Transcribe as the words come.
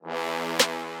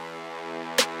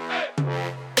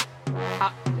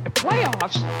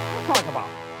Playoffs? What talk about?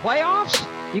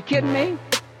 Playoffs? You kidding me?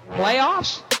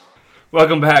 Playoffs?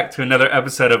 Welcome back to another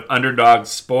episode of Underdog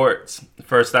Sports.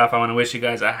 First off, I want to wish you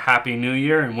guys a happy new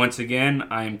year. And once again,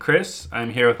 I am Chris.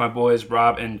 I'm here with my boys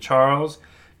Rob and Charles.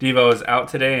 Devo is out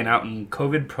today and out in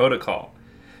COVID protocol.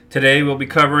 Today we'll be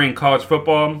covering college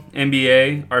football,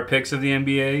 NBA, our picks of the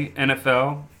NBA,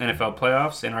 NFL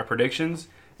playoffs, and our predictions,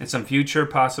 and some future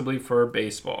possibly for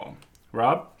baseball.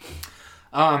 Rob?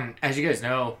 As you guys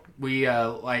know, we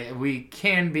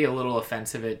can be a little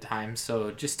offensive at times,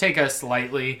 so just take us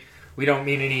lightly. We don't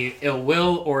mean any ill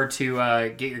will or to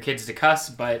get your kids to cuss,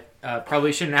 but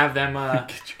probably shouldn't have them.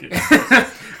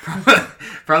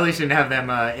 Probably shouldn't have them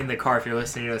in the car if you're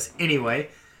listening to us anyway.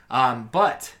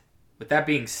 But with that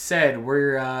being said,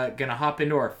 we're gonna hop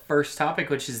into our first topic,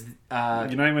 which is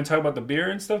You're not even talking about the beer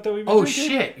and stuff that we've been drinking?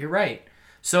 Shit, you're right.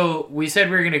 So we said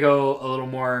we were gonna go a little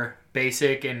more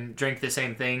basic and drink the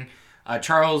same thing.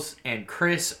 Charles and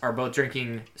Chris are both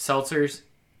drinking seltzers.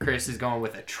 Chris is going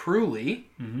with a Truly,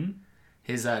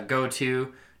 his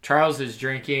go-to. Charles is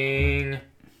drinking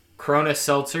Corona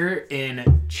Seltzer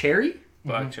in cherry?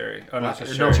 Black cherry. Oh, no,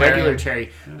 it's No, regular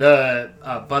cherry. The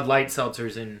Bud Light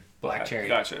Seltzer's in black cherry.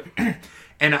 Gotcha.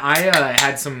 And I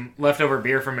had some leftover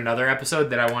beer from another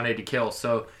episode that I wanted to kill.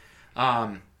 So,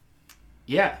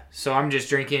 yeah. So I'm just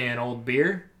drinking an old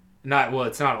beer.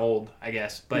 It's not old, I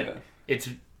guess, but It's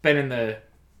been in the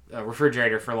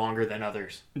refrigerator for longer than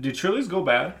others. Do Trulies go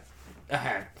bad?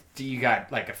 You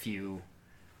got like a few,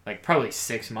 like probably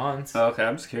 6 months. Oh, okay,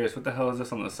 I'm just curious. What the hell is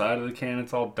this on the side of the can?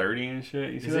 It's all dirty and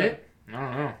shit. You see Is that? it? I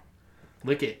don't know.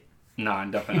 Lick it. No,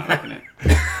 I'm definitely not licking it.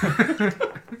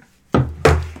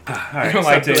 All You don't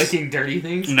like licking dirty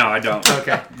things? No, I don't.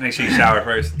 Okay. Make sure you shower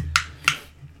first.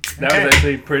 That was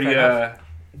actually pretty.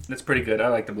 That's pretty good. I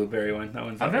like the blueberry one. That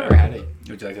one's. I've never had it.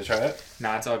 Would you like to try it?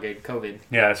 Nah, it's all good. COVID.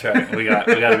 Yeah, that's right. We got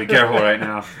to be careful right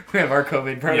now. We have our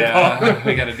COVID protocol. Yeah,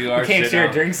 we got to do our. We can't shit share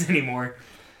now. drinks anymore.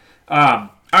 All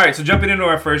right, so jumping into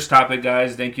our first topic,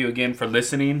 guys. Thank you again for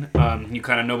listening. You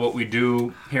kind of know what we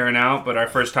do here and out, but our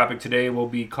first topic today will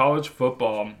be college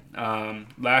football.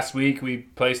 Last week we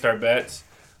placed our bets.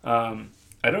 I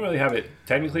don't really have it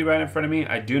technically right in front of me.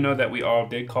 I do know that we all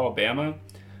did call Bama,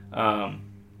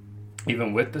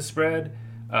 even with the spread.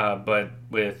 But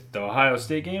with the Ohio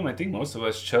State game, I think most of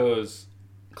us chose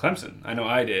Clemson. I know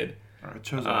I did. I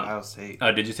chose Ohio State.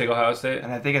 Did you take Ohio State?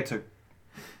 And I think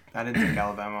I didn't take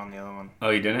Alabama on the other one. Oh,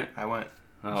 you didn't? I went.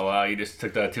 Oh, wow. You just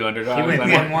took the $200. He went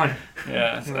 1-1.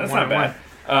 Yeah, so that's not bad.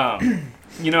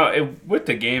 With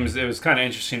the games, it was kind of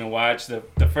interesting to watch. The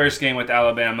first game with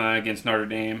Alabama against Notre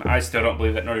Dame, I still don't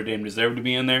believe that Notre Dame deserved to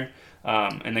be in there.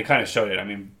 And they kind of showed it. I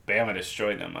mean, Bama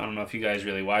destroyed them. I don't know if you guys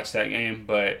really watched that game,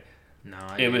 but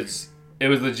it was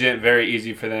legit very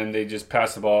easy for them. They just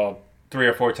passed the ball 3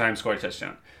 or 4 times, scored a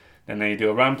touchdown. Then they do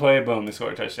a run play, boom, they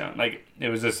score a touchdown. Like, it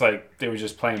was just like they were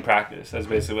just playing practice. That's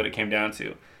basically what it came down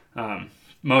to.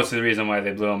 Most of the reason why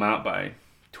they blew them out by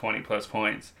 20-plus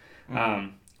points.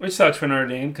 Which sucks for Notre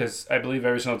Dame because I believe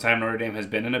every single time Notre Dame has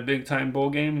been in a big-time bowl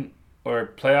game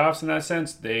or playoffs in that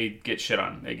sense, they get shit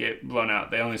on. They get blown out.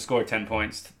 They only score 10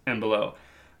 points and below.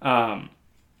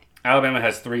 Alabama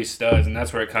has 3 studs, and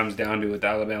that's where it comes down to with the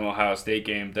Alabama-Ohio State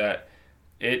game, that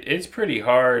it's pretty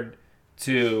hard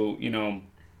to,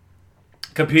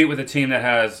 compete with a team that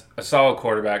has a solid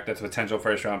quarterback that's a potential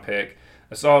first-round pick,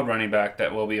 a solid running back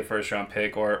that will be a first-round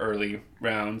pick or early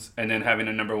rounds, and then having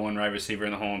a number 1 wide receiver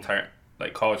in the whole entire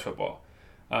college football.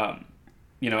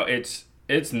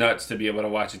 It's nuts to be able to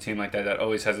watch a team like that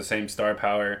always has the same star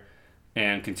power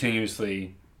and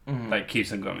continuously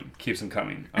keeps them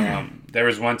coming. There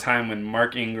was one time when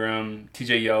Mark Ingram,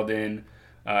 TJ Yeldon,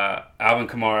 Alvin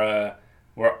Kamara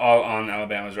were all on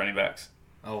Alabama's running backs.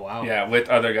 Oh, wow. Yeah, with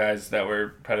other guys that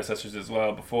were predecessors as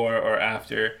well, before or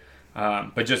after.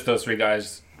 But just those 3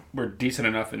 guys were decent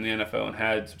enough in the NFL and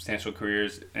had substantial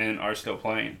careers and are still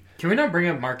playing. Can we not bring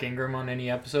up Mark Ingram on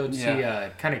any episodes? Yeah.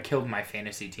 He kind of killed my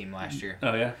fantasy team last year.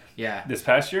 Oh, yeah? Yeah. This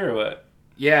past year or what?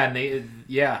 Yeah, and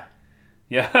Yeah.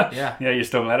 Yeah, you're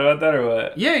still mad about that or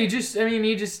what? Yeah, he just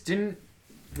didn't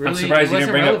really... I'm surprised you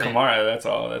didn't bring relevant. up Kamara, that's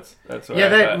all. That's what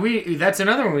that's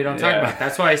another one we don't talk about.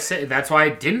 That's why I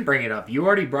didn't bring it up. You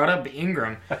already brought up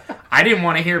Ingram. I didn't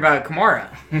want to hear about Kamara.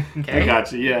 Okay? I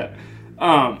got you, yeah.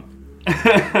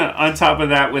 On top of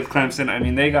that with Clemson, I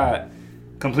mean, they got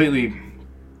completely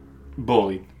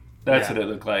bullied. That's what it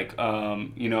looked like.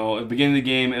 At the beginning of the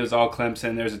game, it was all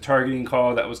Clemson. There was a targeting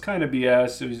call that was kind of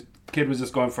BS. Kid was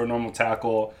just going for a normal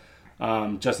tackle.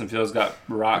 Justin Fields got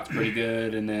rocked pretty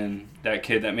good, and then that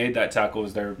kid that made that tackle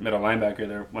was their middle linebacker.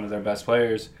 They're one of their best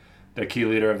players, the key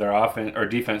leader of their offense or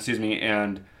defense,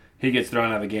 and he gets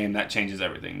thrown out of the game, that changes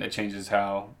everything. That changes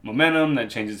how momentum, that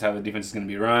changes how the defense is going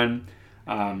to be run.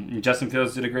 Justin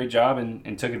Fields did a great job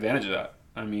and took advantage of that.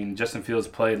 I mean, Justin Fields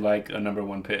played like a number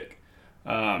one pick.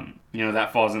 That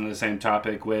falls into the same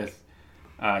topic with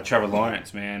Trevor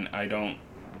Lawrence, man. I don't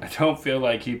feel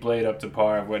like he played up to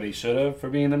par of what he should have for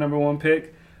being the number one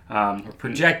pick. Or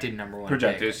projected number one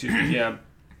projected, pick. Excuse me, yeah.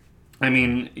 I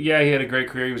mean, yeah, he had a great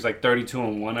career. He was like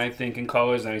 32-1, I think, in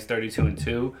college. Now he's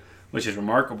 32-2, which is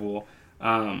remarkable.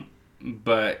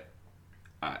 But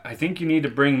I think you need to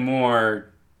bring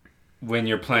more when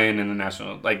you're playing in the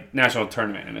national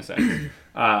tournament, in a sense.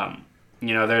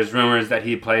 There's rumors that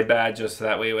he played bad just so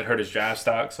that way it would hurt his draft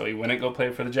stock, so he wouldn't go play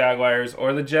for the Jaguars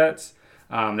or the Jets.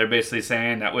 They're basically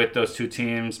saying that with those two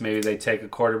teams, maybe they take a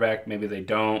quarterback, maybe they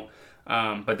don't.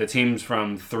 But the teams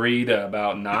from 3 to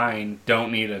about 9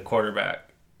 don't need a quarterback.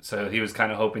 So he was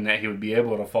kind of hoping that he would be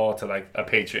able to fall to like a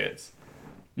Patriots.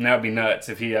 And that would be nuts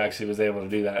if he actually was able to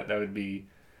do that. That would be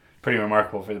pretty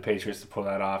remarkable for the Patriots to pull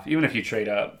that off. Even if you trade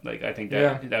up, like I think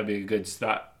that would be a good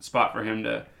spot for him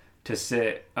to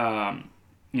sit.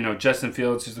 Justin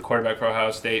Fields, who's the quarterback for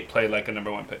Ohio State, played like a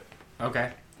number one pick.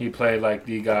 Okay. He played like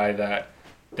the guy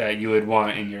that you would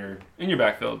want in your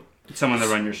backfield, someone to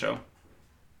run your show.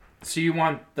 So you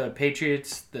want the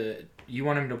Patriots? You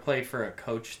want him to play for a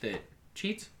coach that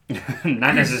cheats?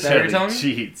 Not necessarily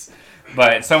cheats,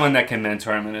 but someone that can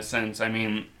mentor him in a sense. I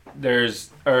mean, there's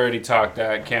already talk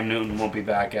that Cam Newton won't be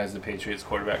back as the Patriots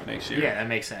quarterback next year. Yeah, that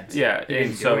makes sense. Yeah, he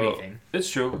didn't do anything. It's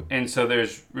true. And so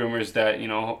there's rumors that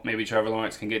maybe Trevor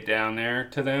Lawrence can get down there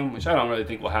to them, which I don't really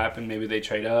think will happen. Maybe they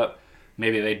trade up.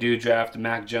 Maybe they do draft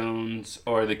Mac Jones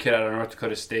or the kid out of North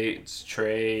Dakota State, it's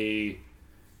Trey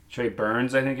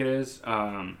Burns, I think it is.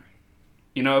 I'll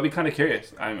be kind of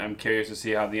curious. I'm curious to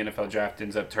see how the NFL draft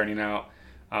ends up turning out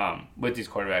with these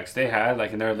quarterbacks. They had,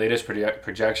 like, in their latest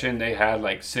projection, they had,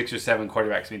 like, 6 or 7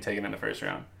 quarterbacks being taken in the first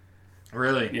round.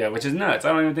 Really? Yeah, which is nuts.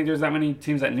 I don't even think there's that many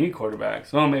teams that need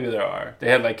quarterbacks. Well, maybe there are. They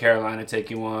had, like, Carolina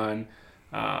taking one.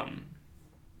 I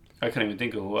couldn't even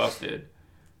think of who else did.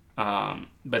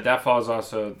 But that falls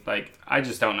also, like, I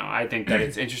just don't know. I think that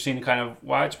it's interesting to kind of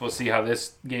watch. We'll see how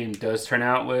this game does turn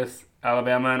out with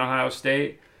Alabama and Ohio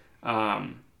State.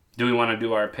 Do we want to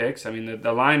do our picks? I mean,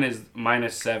 the line is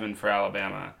 -7 for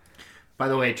Alabama. By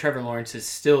the way, Trevor Lawrence is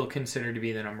still considered to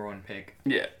be the number one pick.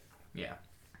 Yeah. Yeah.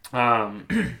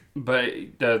 But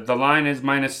the line is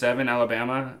 -7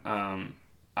 Alabama.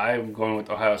 I'm going with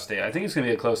Ohio State. I think it's going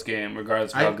to be a close game,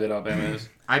 regardless of how good Alabama is.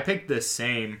 I picked the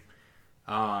same.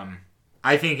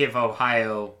 I think if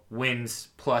Ohio wins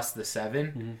plus the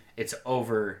 7, it's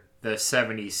over the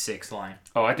 76 line.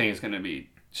 Oh, I think it's going to be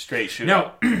straight shootout.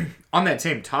 Now, on that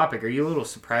same topic, are you a little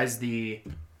surprised the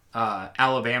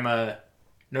Alabama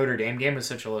Notre Dame game was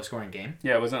such a low scoring game?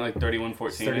 Yeah, it wasn't like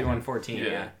 31-14. 31-14,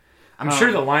 yeah. I'm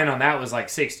sure the line on that was like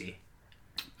 60.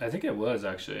 I think it was,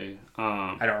 actually.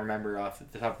 I don't remember off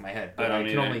the top of my head, but I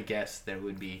can only guess that it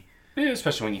would be. Yeah,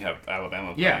 especially when you have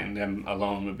Alabama playing. Them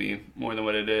alone would be more than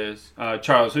what it is.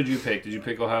 Charles, who'd you pick? Did you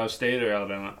pick Ohio State or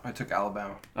Alabama? I took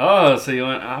Alabama. Oh, so you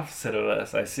went opposite of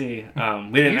us. I see.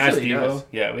 We didn't ask Devo. Does.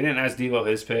 Yeah, we didn't ask Devo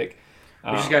his pick.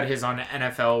 We just got his on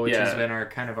NFL, which has been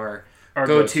our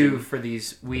go-to for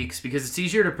these weeks because it's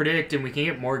easier to predict and we can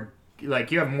get more.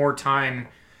 Like, you have more time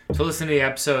to listen to the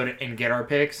episode and get our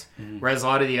picks, whereas a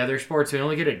lot of the other sports we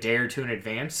only get a day or two in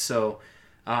advance. So,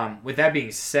 with that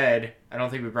being said, I don't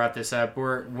think we brought this up.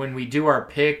 When we do our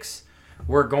picks,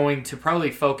 we're going to probably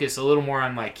focus a little more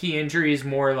on like key injuries,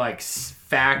 more like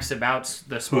facts about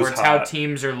the sports, how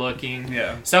teams are looking,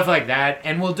 stuff like that.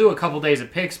 And we'll do a couple days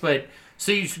of picks, but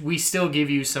we still give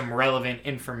you some relevant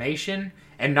information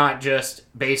and not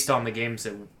just based on the games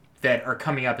that are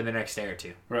coming up in the next day or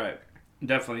two. Right.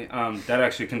 Definitely. That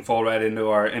actually can fall right into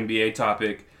our NBA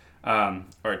topic,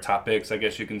 or topics, I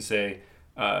guess you can say.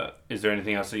 Is there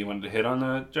anything else that you wanted to hit on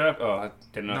the draft? Oh, I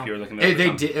didn't know if you were looking at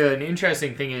it. An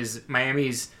interesting thing is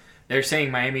they're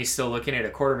saying Miami's still looking at a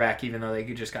quarterback even though they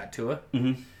just got Tua.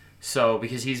 Mm-hmm. So,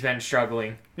 because he's been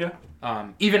struggling. Yeah.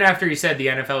 Even after he said the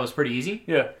NFL was pretty easy.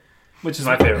 Yeah. Which is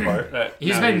my favorite part.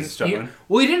 He's struggling.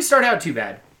 He didn't start out too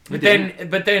bad. But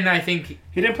then I think...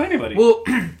 He didn't play anybody. Well,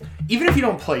 even if you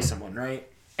don't play someone, right?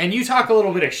 And you talk a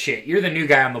little bit of shit, you're the new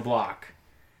guy on the block.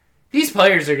 These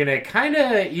players are going to kind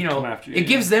of, it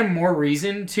gives them more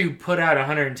reason to put out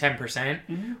 110%,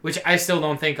 which I still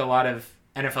don't think a lot of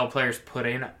NFL players put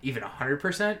in even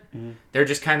 100%. They're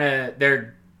just kind of,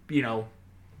 I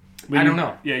don't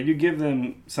know. Yeah, you give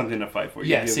them something to fight for.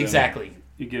 Yes, exactly.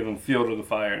 You give them fuel to the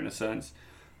fire in a sense.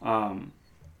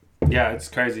 Yeah, it's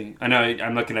crazy. I know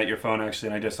I'm looking at your phone, actually,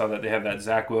 and I just saw that they have that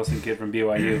Zach Wilson kid from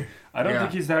BYU. I don't Yeah.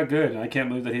 think he's that good. I can't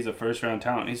believe that he's a first-round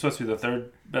talent. He's supposed to be the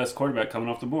third best quarterback coming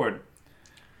off the board.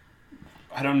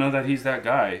 I don't know that he's that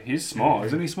guy. He's small.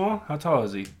 Isn't he small? How tall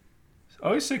is he?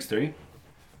 Oh, he's 6'3".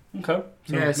 Okay.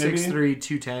 So Yeah, maybe 6'3",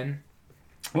 210.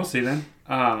 We'll see then.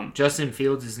 Justin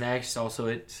Fields is next, also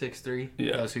at 6'3".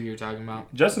 Yeah. That's who you're talking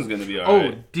about. Justin's going to be all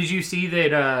right. Did you see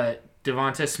that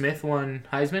Devonta Smith won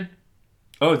Heisman?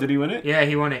 Oh, did he win it? Yeah,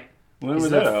 he won it. When He's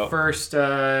was the that out? first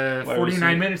receiver.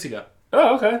 49 minutes ago.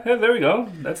 Oh, okay. Yeah, there we go.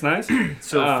 That's nice.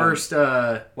 So first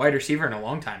wide receiver in a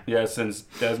long time. Yeah, since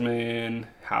Desmond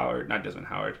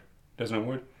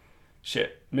Ward.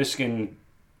 Shit. Michigan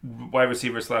wide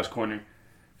receiver / corner.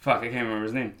 Fuck, I can't remember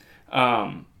his name.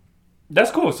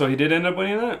 That's cool. So he did end up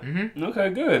winning that? Mm-hmm. Okay,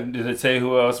 good. Did it say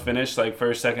who else finished like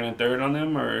first, second, and third on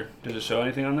them, or did it show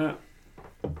anything on that?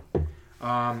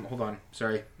 Hold on.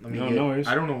 Sorry. Let me No worries.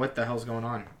 I don't know what the hell's going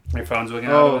on. Your phone's looking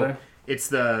out over there?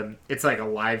 It's like a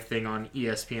live thing on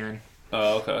ESPN.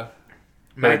 Oh, okay.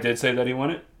 But it did say that he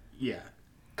won it? Yeah.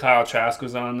 Kyle Trask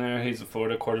was on there. He's a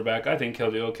Florida quarterback. I think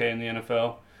he'll do okay in the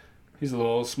NFL. He's a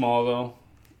little small, though.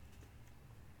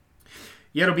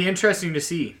 Yeah, it'll be interesting to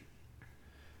see.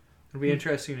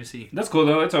 That's cool,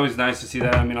 though. It's always nice to see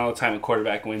that. I mean, all the time a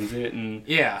quarterback wins it, and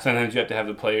Yeah. sometimes you have to have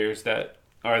the players that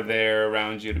are there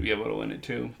around you to be able to win it,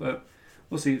 too. But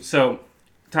we'll see. So,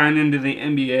 tying into the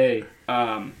NBA,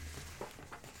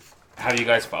 have you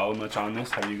guys followed much on this?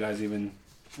 Have you guys even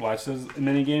watched as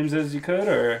many games as you could,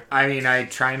 or I mean, I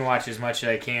try and watch as much as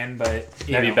I can, but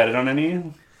have you betted on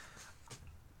any?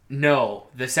 No.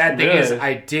 The sad thing is Really?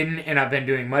 I didn't, and I've been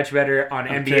doing much better on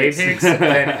NBA picks. picks than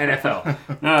NFL.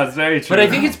 No, it's very true. But I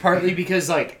think it's partly because,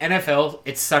 like, NFL,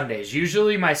 it's Sundays.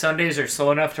 Usually my Sundays are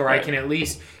slow enough to where I Right. can at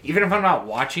least, even if I'm not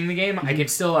watching the game, I can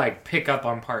still, like, pick up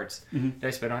on parts. Did I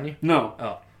spit on you? No.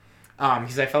 Oh.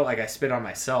 Because I felt like I spit on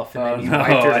myself, and then you no,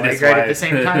 wiped your I leg just right at the wiped.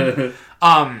 same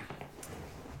time.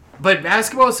 But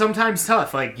basketball is sometimes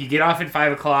tough. Like, you get off at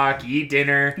 5 o'clock, you eat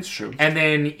dinner, It's true. and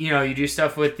then, you do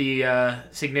stuff with the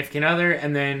significant other,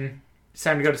 and then it's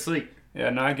time to go to sleep.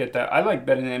 Yeah, no, I get that. I like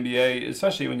betting the NBA,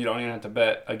 especially when you don't even have to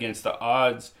bet against the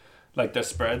odds, like the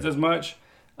spreads as much.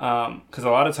 Because a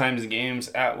lot of times games,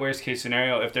 at worst case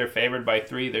scenario, if they're favored by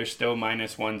 3, they're still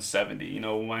minus 170,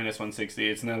 minus 160.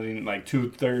 It's nothing like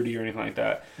 230 or anything like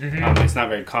that. It's not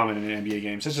very common in NBA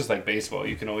games. It's just like baseball.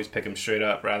 You can always pick them straight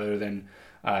up rather than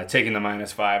taking the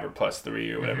 -5 or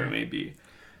 +3 or whatever it may be.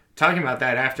 Talking about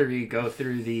that, after we go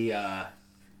through the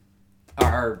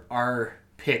our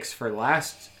picks for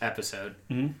last episode,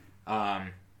 I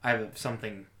have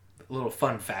something, a little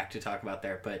fun fact to talk about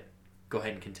there, but go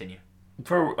ahead and continue.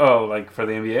 For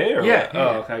the NBA or Yeah, what? yeah.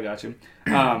 Oh, okay, I got you.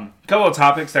 Couple of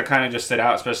topics that kind of just stood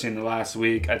out, especially in the last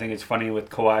week. I think it's funny with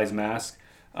Kawhi's mask.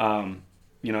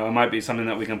 It might be something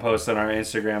that we can post on our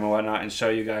Instagram and whatnot and show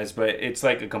you guys, but it's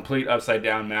like a complete upside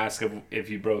down mask of if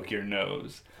you broke your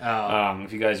nose.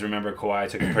 If you guys remember, Kawhi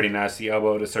took a pretty nasty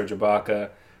elbow to Serge Ibaka.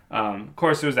 Of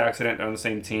course, it was an accident. They're on the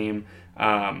same team.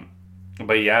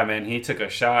 But yeah, man, he took a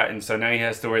shot, and so now he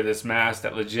has to wear this mask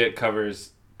that legit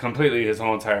covers completely his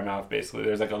whole entire mouth, basically.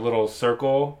 There's like a little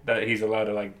circle that he's allowed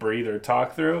to like breathe or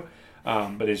talk through.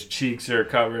 But his cheeks are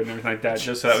covered and everything like that,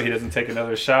 just so that he doesn't take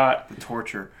another shot.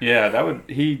 Torture. Yeah,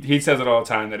 he says it all the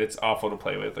time that it's awful to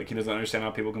play with. Like, he doesn't understand how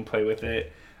people can play with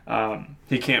it.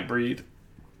 He can't breathe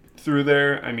through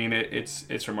there. I mean,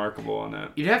 it's remarkable on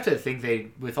that. You'd have to think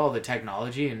with all the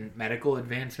technology and medical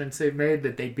advancements they've made,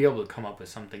 that they'd be able to come up with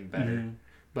something better.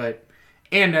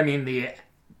 The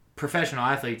professional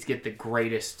athletes get the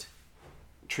greatest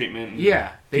Treatment.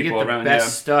 Yeah, they get people the around,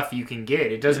 best stuff you can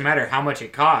get. It doesn't matter how much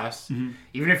it costs.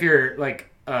 Even if you're like,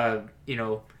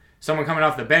 someone coming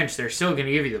off the bench, they're still going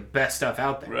to give you the best stuff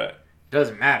out there. Right.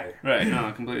 Doesn't matter. Right. No,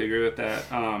 I completely agree with that.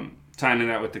 Tying in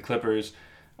that with the Clippers,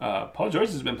 Paul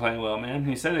George has been playing well, man.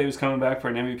 He said that he was coming back for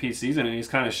an MVP season, and he's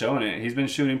kind of showing it. He's been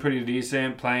shooting pretty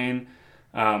decent, playing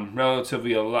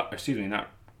relatively a lot. Not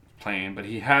playing, but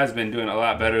he has been doing a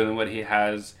lot better than what he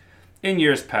has in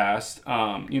years past.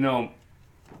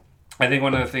 I think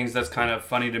one of the things that's kind of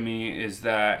funny to me is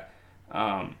that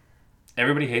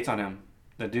everybody hates on him.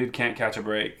 The dude can't catch a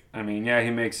break. I mean, yeah, he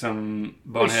makes some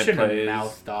bonehead He should have plays.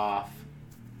 mouthed off.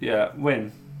 Yeah,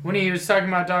 when he was talking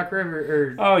about Doc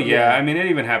Rivers. Oh, yeah. I mean, it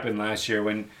even happened last year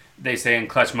when they say in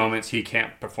clutch moments he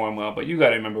can't perform well. But you got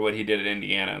to remember what he did at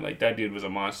Indiana. Like, that dude was a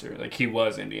monster. Like, he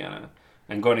was Indiana.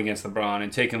 And going against LeBron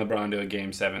and taking LeBron to a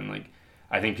Game 7, like,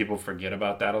 I think people forget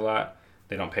about that a lot.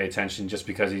 They don't pay attention just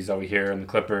because he's over here in the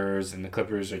Clippers. And the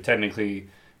Clippers are technically,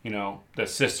 the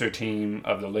sister team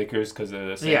of the Lakers because they're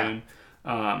the same.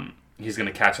 Yeah. He's going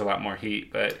to catch a lot more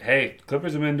heat. But, hey,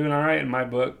 Clippers have been doing all right in my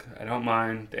book. I don't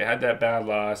mind. They had that bad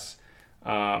loss.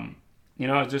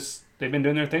 just they've been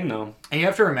doing their thing though. And you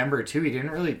have to remember too, he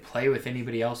didn't really play with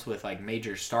anybody else with like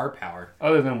major star power.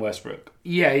 Other than Westbrook.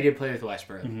 Yeah, he did play with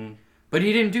Westbrook, but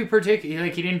he didn't do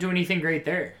he didn't do anything great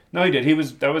there. No, he did.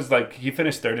 He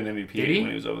finished third in MVP Did he? when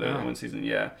he was over there Oh. one season.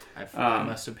 Yeah. I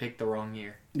must have picked the wrong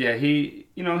year. Yeah,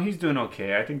 he's doing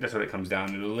okay. I think that's what it comes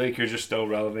down to. The Lakers are still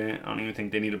relevant. I don't even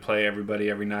think they need to play everybody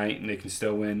every night, and they can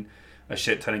still win a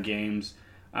shit ton of games.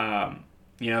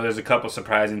 There's a couple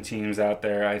surprising teams out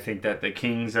there. I think that the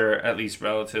Kings are at least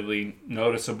relatively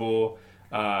noticeable.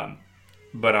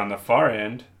 But on the far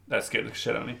end, that scared the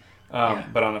shit out of me.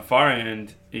 But on the far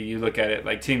end, you look at it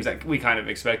like teams that we kind of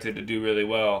expected to do really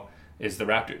well is the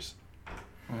Raptors.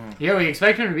 Yeah, we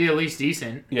expect him to be at least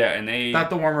decent. Yeah, and they... Thought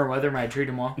the warmer weather might treat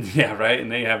him well. Yeah, right?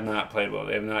 And they have not played well.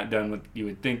 They have not done what you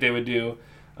would think they would do.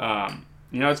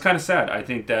 It's kind of sad. I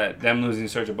think that them losing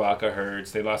Serge Ibaka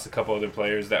hurts. They lost a couple other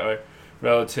players that were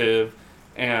relative.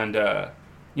 And,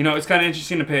 it's kind of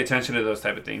interesting to pay attention to those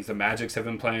type of things. The Magics have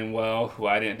been playing well, who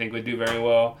I didn't think would do very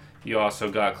well. You also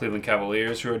got Cleveland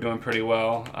Cavaliers, who are doing pretty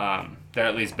well. They're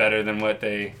at least better than what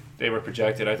they were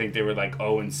projected. I think they were like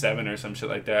 0-7 or some shit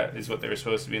like that is what they were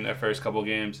supposed to be in their first couple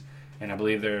games. And I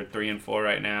believe they're 3-4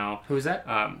 right now. Who is that?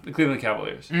 The Cleveland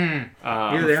Cavaliers. Yeah,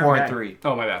 they're 4-3.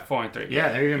 Oh, my bad. 4-3.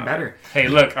 Yeah, they're even better. Hey,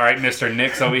 look. All right, Mr.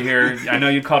 Knicks over here. I know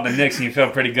you called the Knicks and you feel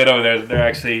pretty good over there. They're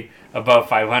actually above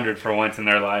 500 for once in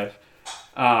their life.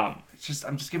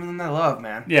 I'm just giving them that love,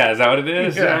 man. Yeah, is that what it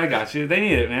is? Yeah. I got you. They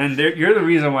need it, man. You're the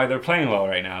reason why they're playing well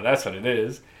right now. That's what it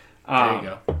is. There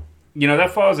you go. That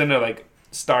falls into like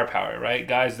star power, right?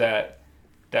 Guys that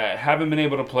haven't been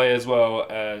able to play as well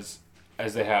as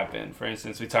they have been. For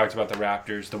instance, we talked about the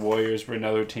Raptors. The Warriors were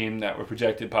another team that were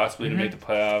projected possibly to make the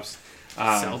playoffs.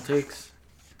 Celtics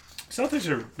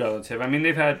are relative. I mean,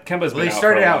 they've had Kemba's been out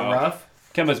for a while. They started out rough.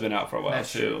 Kemba's been out for a while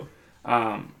That's too.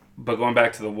 But going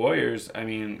back to the Warriors, I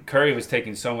mean, Curry was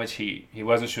taking so much heat. He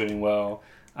wasn't shooting well.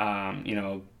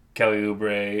 Kelly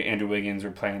Oubre, Andrew Wiggins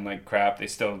were playing like crap. They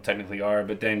still technically are.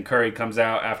 But then Curry comes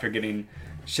out after getting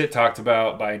shit talked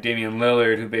about by Damian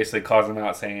Lillard, who basically calls him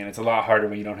out saying it's a lot harder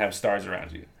when you don't have stars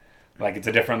around you. Like, it's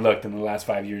a different look than the last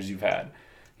 5 years you've had.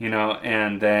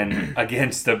 And then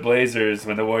against the Blazers,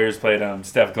 when the Warriors played them,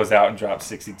 Steph goes out and drops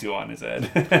 62 on his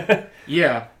head.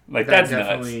 Yeah. Like, that's nuts.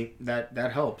 Definitely,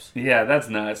 that helps. Yeah, that's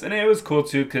nuts. And it was cool,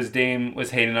 too, because Dame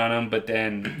was hating on him, but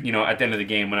then, at the end of the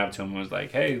game, went up to him and was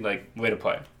like, hey, like, way to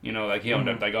play. He owned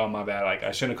up, like, oh, my bad. Like,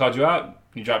 I shouldn't have called you out.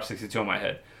 You dropped 62 on my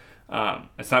head.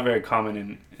 It's not very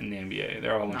common in the NBA.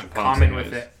 They're all a bunch of punks. Common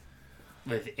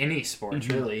with any sports,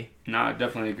 really. No, I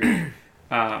definitely agree.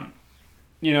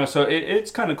 So it's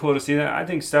kind of cool to see that. I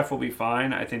think Steph will be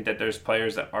fine. I think that there's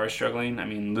players that are struggling. I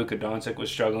mean, Luka Doncic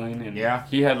was struggling, and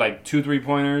he had like 2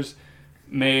 3-pointers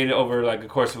made over like a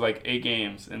course of like 8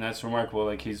 games, and that's remarkable.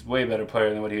 Like, he's way better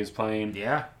player than what he was playing.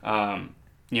 Yeah.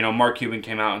 Mark Cuban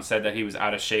came out and said that he was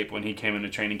out of shape when he came into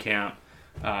training camp.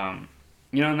 And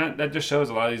that just shows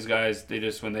a lot of these guys,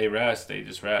 when they rest, they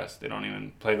just rest. They don't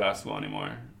even play basketball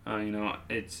anymore.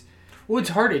 It's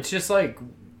hard. It's just like,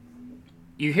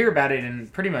 you hear about it in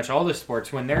pretty much all the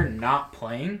sports when they're not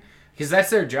playing, because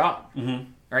that's their job,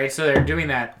 right? So they're doing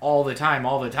that all the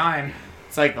time.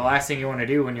 It's like the last thing you want to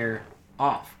do when you're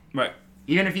off. Right.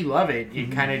 Even if you love it, you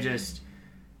kind of just,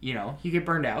 you get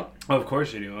burned out. Well, of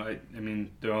course you do. I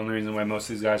mean, the only reason why most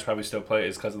of these guys probably still play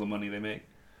is because of the money they make.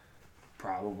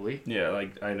 Probably. Yeah,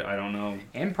 like, I don't know.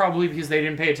 And probably because they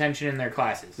didn't pay attention in their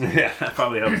classes. Yeah, that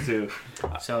probably helps too.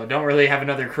 So don't really have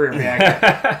another career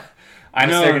beyond I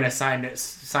know they're gonna sign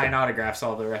autographs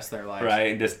all the rest of their lives,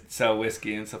 right? And just sell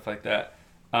whiskey and stuff like that.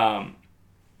 I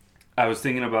was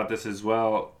thinking about this as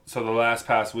well. So the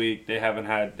past week they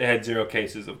had 0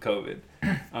 cases of COVID.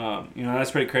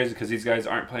 That's pretty crazy because these guys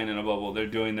aren't playing in a bubble. They're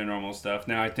doing their normal stuff.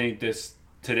 Now I think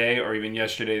today or even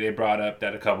yesterday they brought up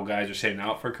that a couple guys are sitting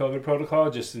out for COVID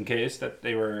protocol just in case that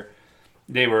they were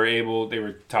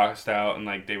tossed out and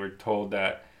like they were told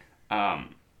that.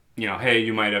 Hey,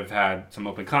 you might have had some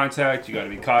open contact. You got to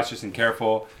be cautious and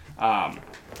careful.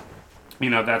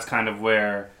 That's kind of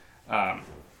where I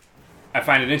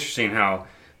find it interesting how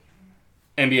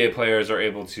NBA players are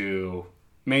able to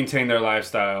maintain their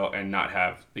lifestyle and not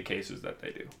have the cases that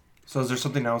they do. So is there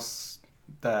something else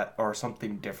or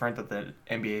something different that the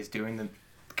NBA is doing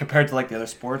compared to like the other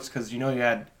sports? Because you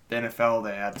had the NFL,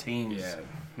 they had teams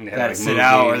that sit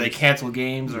out or they cancel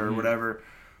games or whatever.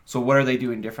 So what are they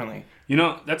doing differently?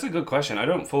 That's a good question. I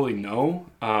don't fully know.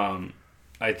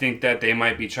 I think that they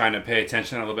might be trying to pay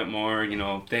attention a little bit more.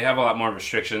 They have a lot more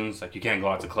restrictions. Like, you can't go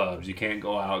out to clubs. You can't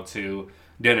go out to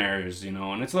dinners,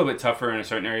 and it's a little bit tougher in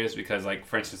certain areas because, like,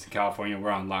 for instance, in California,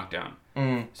 we're on lockdown.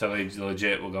 So they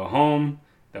legit will go home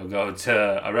They'll go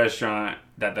to a restaurant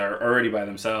that they're already by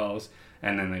themselves,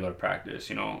 and then they go to practice.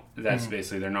 You know, that's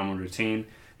basically their normal routine.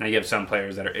 Now you have some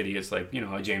players that are idiots, like, you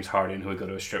know, James Harden, who would go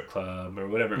to a strip club or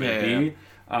whatever it may be.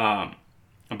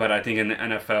 But I think in the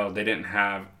NFL, they didn't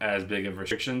have as big of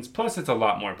restrictions. Plus, it's a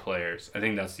lot more players. I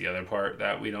think that's the other part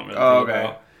that we don't really think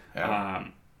about. Yeah.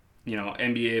 You know,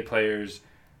 NBA players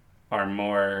are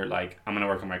more like, I'm going to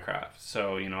work on my craft.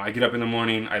 So, you know, I get up in the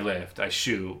morning, I lift, I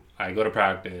shoot, I go to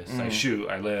practice, I shoot,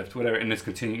 I lift, whatever. And it's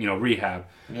rehab.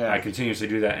 Yeah. I continuously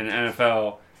do that. In the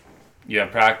NFL, you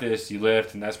have practice, you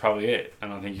lift, and that's probably it. I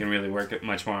don't think you can really work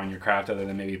much more on your craft other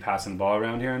than maybe passing the ball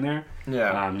around here and there.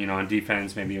 Yeah. You know, on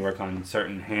defense, maybe you work on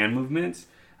certain hand movements.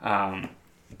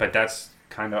 But that's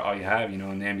kind of all you have. You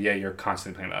know, in the NBA, you're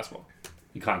constantly playing basketball.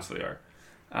 You constantly are.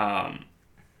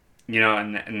 You know,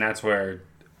 and that's where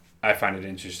I find it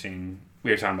interesting.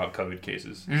 We were talking about COVID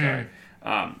cases. Sorry.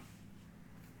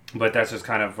 But that's just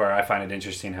kind of where I find it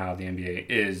interesting how the NBA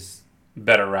is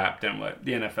better wrapped than what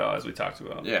the NFL, as we talked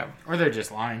about. Yeah. Or they're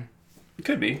just lying. It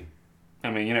could be.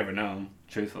 I mean, you never know,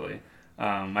 truthfully.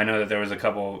 I know that there are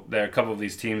a couple of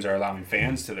these teams are allowing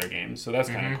fans to their games, so that's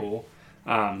kind of cool.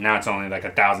 Now it's only like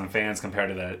 1,000 fans compared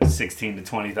to the 16 to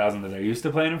 20,000 that they're used to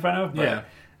playing in front of, but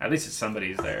at least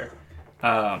somebody's there.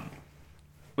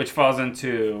 Which falls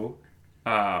into,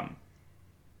 what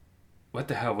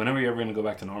the hell, when are we ever going to go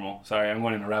back to normal? Sorry, I'm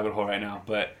going in a rabbit hole right now,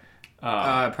 but...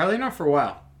 probably not for a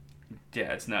while.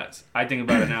 Yeah, it's nuts. I think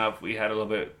about it now, if we had a little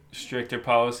bit stricter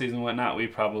policies and whatnot, we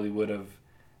probably would have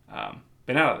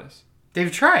been out of this.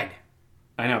 They've tried.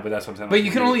 I know, but that's what I'm saying. But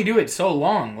you can only do it so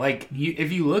long. Like,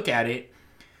 if you look at it,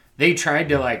 they tried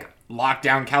to, like, lock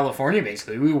down California,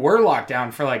 basically. We were locked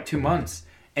down for, like, 2 months,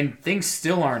 and things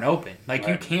still aren't open. Like,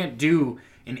 you can't do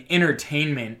an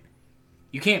entertainment.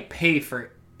 You can't pay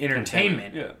for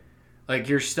entertainment. Yeah. Like,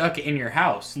 you're stuck in your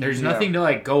house. There's nothing to,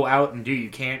 like, go out and do. You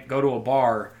can't go to a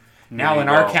bar. Now in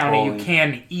our county, you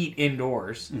can eat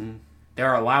indoors.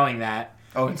 They're allowing that.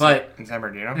 Oh, in San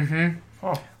Bernardino?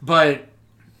 Oh. But,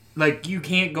 like, you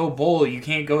can't go bowl. You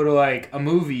can't go to, like, a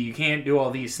movie. You can't do all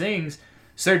these things.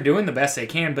 So they're doing the best they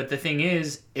can. But the thing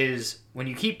is when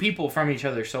you keep people from each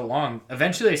other so long,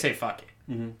 eventually they say fuck it.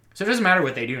 So it doesn't matter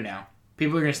what they do now.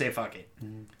 People are going to say fuck it.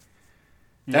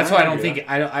 That's why I don't think...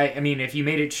 I mean, if you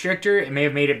made it stricter, it may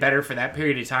have made it better for that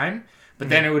period of time. But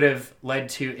then it would have led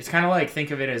to... It's kind of like,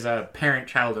 think of it as a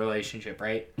parent-child relationship,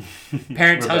 right?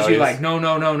 Parent tells you, like, no,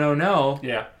 no, no, no, no.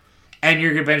 Yeah. And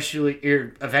you're eventually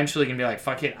going to be like,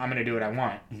 fuck it, I'm going to do what I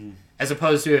want. As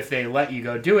opposed to if they let you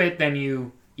go do it, then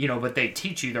you know, but they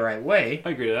teach you the right way.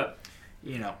 I agree with that.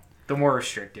 You know, the more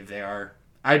restrictive they are.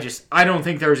 I don't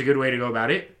think there's a good way to go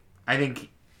about it. I think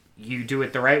you do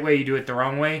it the right way, you do it the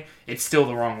wrong way, it's still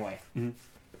the wrong way.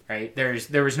 Right?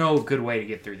 There was no good way to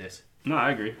get through this. No,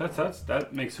 I agree. That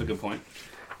makes a good point.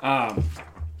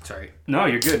 Sorry. No,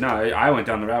 you're good. No, I went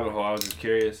down the rabbit hole. I was just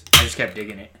curious. I just kept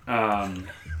digging it.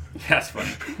 That's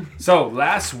funny. So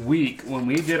last week when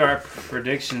we did our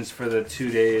predictions for the 2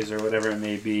 days or whatever it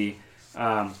may be,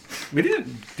 we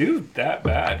didn't do that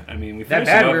bad. I mean, we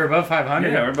were above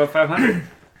 500. Yeah, we're above 500.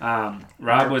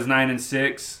 Rob was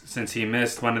 9-6 since he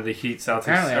missed one of the Heat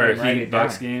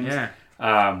Bucks games.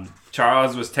 Yeah.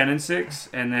 Charles was 10-6,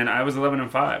 and then I was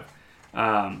 11-5.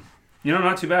 You know,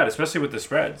 not too bad, especially with the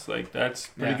spreads. Like, that's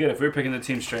pretty good. If we were picking the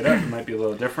team straight up, it might be a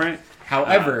little different.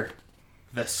 However,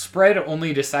 the spread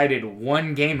only decided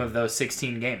one game of those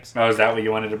 16 games. Oh, is that what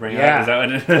you wanted to bring up? Is that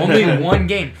what only one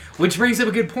game. Which brings up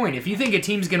a good point. If you think a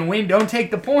team's going to win, don't take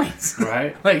the points.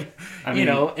 Right. Like, you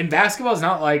know, and basketball is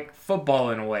not like football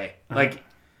in a way. Like,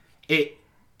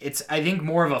 it's, I think,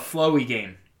 more of a flowy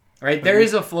game. Right? There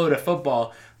is a flow to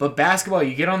football, but basketball,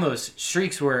 you get on those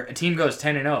streaks where a team goes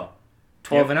 10-0.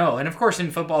 12-0. And, of course,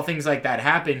 in football, things like that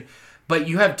happen. But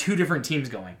you have two different teams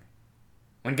going.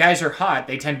 When guys are hot,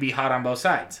 they tend to be hot on both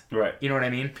sides. Right. You know what I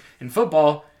mean? In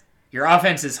football, your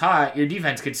offense is hot. Your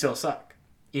defense could still suck.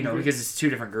 You know, because it's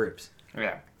two different groups.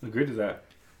 Yeah. Agreed to that.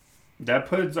 That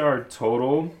puts our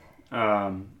total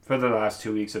for the last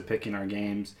 2 weeks of picking our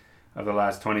games of the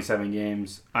last 27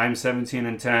 games. I'm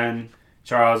 17-10.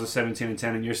 Charles is 17-10.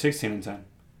 And you're 16-10.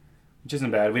 Which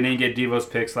isn't bad. We didn't get Devo's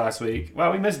picks last week.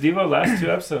 Wow, we missed Devo last 2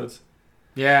 episodes.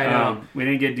 Yeah, I know. We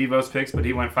didn't get Devo's picks, but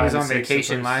he went 5-6. He was on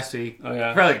vacation last week. Oh,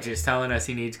 yeah. Probably just telling us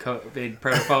he needs COVID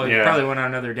protocol. He probably went on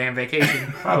another damn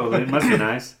vacation. Probably. It must be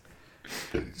nice.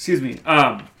 Excuse me.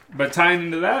 But tying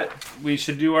into that, we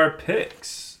should do our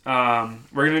picks. We're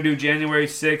going to do January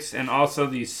 6th and also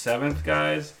the 7th,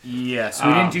 guys. Yes.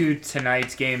 We didn't do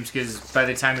tonight's games because by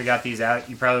the time we got these out,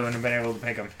 you probably wouldn't have been able to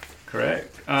pick them.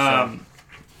 Correct.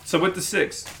 So with the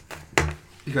 6th,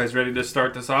 You guys ready to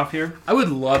start this off here? I would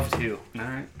love to. All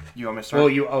right. You want me to start?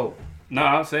 Well, No,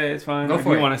 I'll say it. It's fine. Go If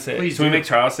for you it. want to say Please it. Should we do. make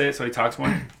Charles say it so he talks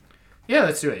more? Yeah,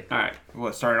 let's do it. All right.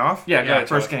 What, starting off? Yeah, go ahead,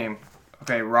 First Charles. game.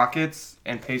 Okay, Rockets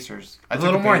and Pacers. A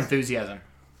little more enthusiasm.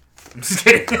 I'm just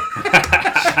kidding.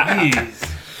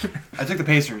 Jeez. I took the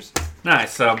Pacers.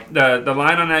 Nice. So the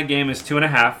line on that game is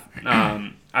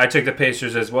 2.5. I took the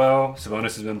Pacers as well.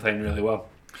 Sabonis has been playing really well.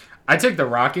 I took the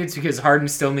Rockets because Harden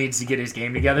still needs to get his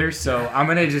game together, so I'm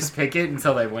going to just pick it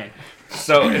until they win.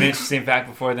 So, an interesting fact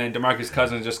before then, DeMarcus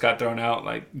Cousins just got thrown out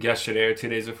like yesterday or 2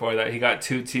 days before that. He got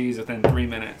 2 Ts within 3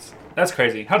 minutes. That's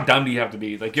crazy. How dumb do you have to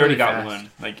be? Like, you already got Pretty fast.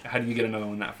 one. Like, how do you get another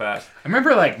one that fast? I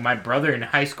remember, like, my brother in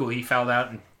high school, he fouled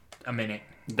out in a minute.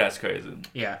 That's crazy.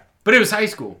 Yeah. But it was high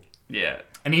school. Yeah.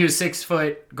 And he was 6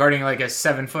 foot, guarding like a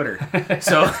 7-footer.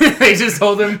 So they just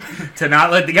told him to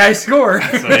not let the guy score.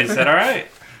 So they said, all right.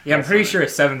 Yeah, I'm pretty sure a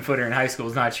 7-footer in high school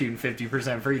is not shooting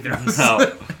 50% free throws.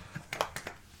 No.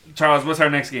 Charles, what's our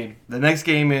next game? The next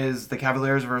game is the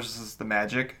Cavaliers versus the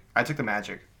Magic. I took the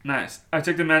Magic. Nice. I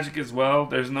took the Magic as well.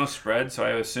 There's no spread, so I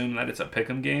assume that it's a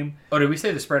pick'em game. Oh, did we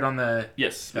say the spread on the...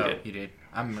 Yes, we Oh, did. you did.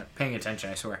 I'm paying attention,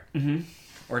 I swear. Mm-hmm.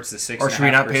 Or it's the 6.5%. Or should we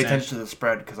not pay attention to the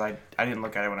spread? Because I didn't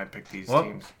look at it when I picked these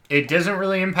teams. It doesn't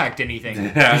really impact anything.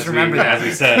 As Just remember that. As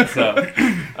we said. So,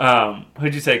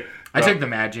 who'd you take? I took the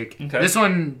Magic. Okay. This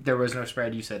one, there was no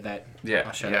spread. You said that. Yeah.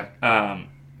 I'll shut up.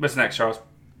 What's next, Charles?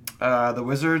 The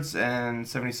Wizards and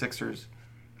 76ers.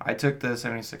 I took the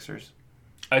 76ers.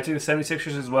 I took the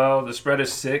 76ers as well. The spread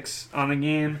is 6 on the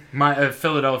game.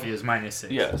 Philadelphia is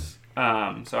 -6. Yes.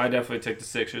 So I definitely took the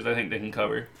Sixers. I think they can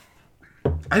cover.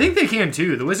 I think they can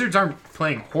too. The Wizards aren't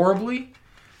playing horribly,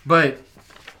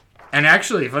 and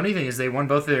actually, funny thing is they won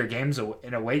both of their games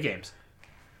in away games.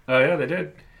 Oh, yeah, they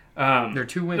did. They're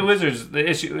 2 wins. The Wizards, the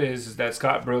issue is that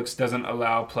Scott Brooks doesn't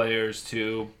allow players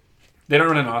to... They don't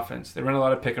run an offense. They run a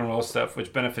lot of pick-and-roll stuff,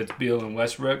 which benefits Beal and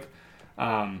Westbrook.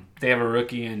 They have a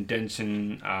rookie in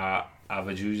Denton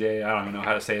Avajuje. I don't even know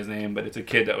how to say his name, but it's a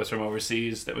kid that was from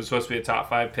overseas that was supposed to be a top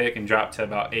 5 pick and dropped to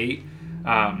about 8.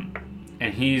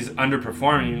 And he's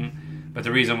underperforming, but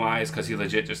the reason why is because he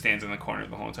legit just stands in the corner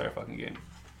the whole entire fucking game.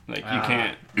 Like, you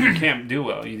can't do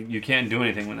well. You can't do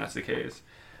anything when that's the case.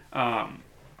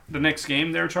 The next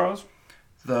game there, Charles?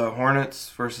 The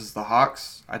Hornets versus the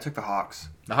Hawks. I took the Hawks.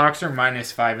 The Hawks are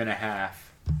 -5.5.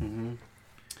 Mm-hmm.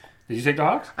 Did you take the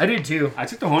Hawks? I did too. I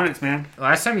took the Hornets, man.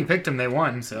 Last time you picked them, they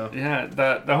won. So Yeah,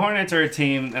 the Hornets are a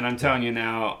team, and I'm telling you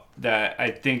now that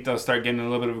I think they'll start getting a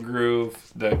little bit of a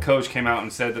groove. The coach came out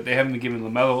and said that they haven't been giving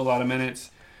LaMelo a lot of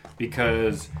minutes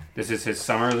because this is his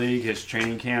summer league, his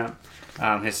training camp,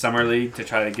 his summer league to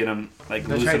try to get him like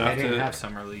that's loose right. enough They didn't to. have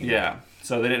summer league. Yeah,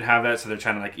 so they didn't have that, so they're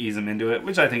trying to like ease him into it,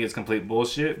 which I think is complete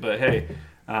bullshit. But hey,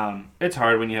 it's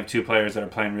hard when you have 2 players that are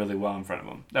playing really well in front of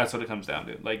them. That's what it comes down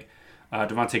to. Like.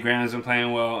 Devontae Graham has been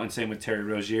playing well, and same with Terry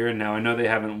Rozier. Now, I know they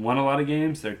haven't won a lot of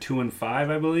games. They're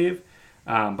 2-5, I believe.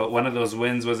 But one of those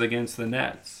wins was against the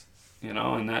Nets. You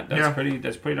know, and that's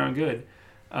pretty darn good.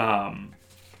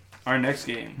 Our next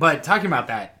game. But talking about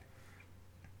that,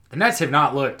 the Nets have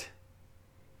not looked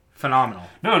phenomenal.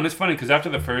 No, and it's funny because after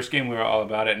the first game, we were all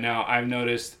about it. Now, I've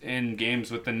noticed in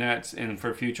games with the Nets and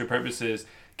for future purposes,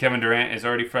 Kevin Durant is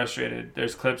already frustrated.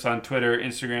 There's clips on Twitter,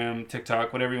 Instagram,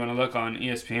 TikTok, whatever you want to look on,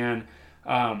 ESPN.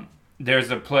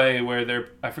 There's a play where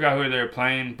I forgot who they were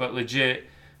playing, but legit,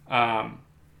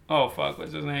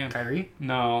 what's his name? Kyrie?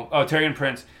 No. Oh, Taurean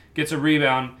Prince gets a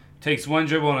rebound, takes one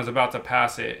dribble and is about to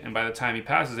pass it. And by the time he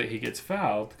passes it, he gets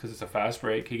fouled because it's a fast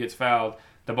break. He gets fouled.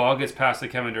 The ball gets passed to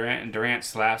Kevin Durant, and Durant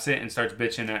slaps it and starts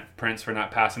bitching at Prince for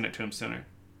not passing it to him sooner.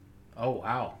 Oh,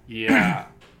 wow. Yeah.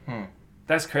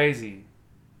 That's crazy.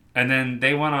 And then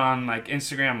they went on like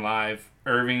Instagram Live,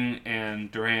 Irving and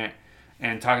Durant,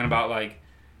 and talking about like,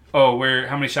 oh,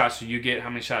 how many shots should you get? How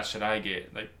many shots should I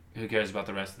get? Like, who cares about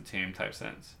the rest of the team type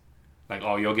sense. Like,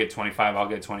 oh, you'll get 25, I'll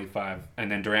get 25.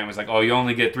 And then Durant was like, oh, you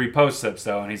only get 3 post-ups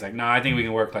though. And he's like, no, I think we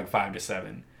can work like 5 to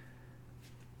 7.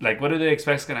 Like, what do they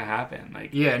expect's going to happen? Like,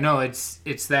 yeah, no, it's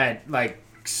that like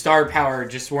star power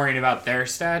just worrying about their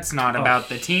stats, not about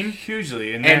the team.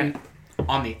 Hugely. And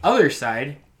on the other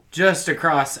side, just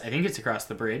across, I think it's across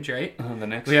the bridge, right? The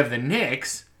Knicks. We have the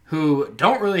Knicks, who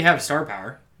don't really have star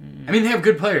power. I mean, they have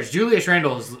good players. Julius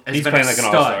Randle has he's been playing a like an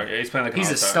stud. all-star. Yeah, he's playing like an He's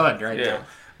all-star. a stud right now.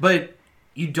 But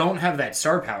you don't have that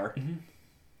star power. Mm-hmm.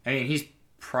 I mean, he's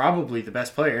probably the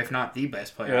best player, if not the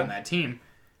best player on that team.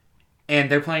 And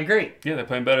they're playing great. Yeah, they're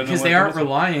playing better because than they aren't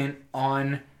reliant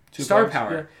on star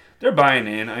power. Yeah. They're buying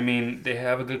in. I mean, they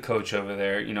have a good coach over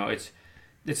there. You know, it's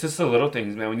just the little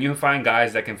things, man. When you find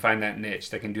guys that can find that niche,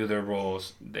 that can do their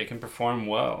roles, they can perform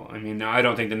well. I mean, now I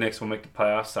don't think the Knicks will make the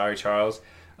playoffs. Sorry, Charles.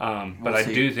 But I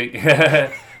do think,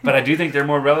 but I do think they're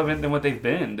more relevant than what they've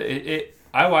been.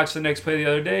 I watched the Knicks play the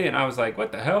other day, and I was like,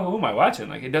 "What the hell? Who am I watching?"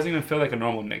 Like, it doesn't even feel like a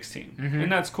normal Knicks team,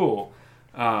 and that's cool.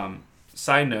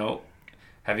 Side note: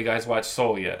 have you guys watched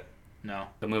Soul yet? No.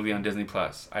 The movie on Disney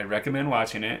Plus. I recommend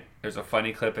watching it. There's a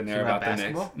funny clip in there about the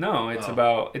basketball? Knicks. No,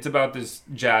 it's about this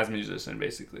jazz musician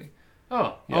basically.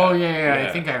 Oh. Yeah. Oh yeah. Yeah.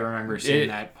 I think I remember seeing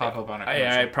that pop up on a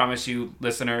commercial. I promise you,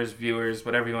 listeners, viewers,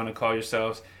 whatever you want to call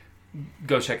yourselves,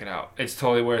 go check it out. It's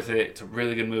totally worth it. It's a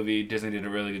really good movie. Disney did a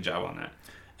really good job on that.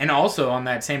 And also, on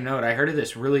that same note, I heard of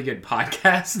this really good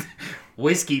podcast,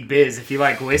 Whiskey Biz. If you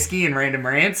like whiskey and random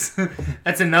rants,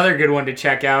 that's another good one to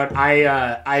check out.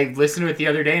 I listened to it the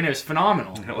other day, and it was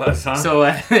phenomenal. It was, huh?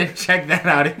 So check that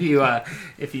out if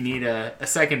you need a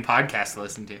second podcast to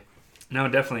listen to. No,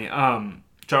 definitely.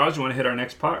 Charles, you want to hit our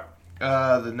next part?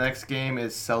 The next game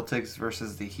is Celtics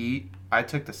versus the Heat. I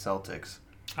took the Celtics.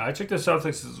 I took the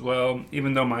Celtics as well,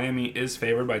 even though Miami is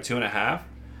favored by 2.5.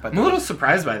 I'm a little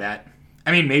surprised by that.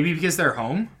 I mean, maybe because they're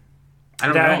home. I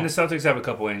don't know. And the Celtics have a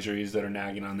couple injuries that are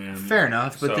nagging on them. Fair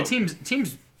enough, but So- the teams,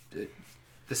 the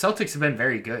Celtics have been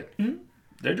very good.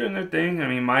 They're doing their thing. I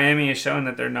mean, Miami is showing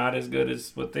that they're not as good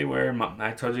as what they were.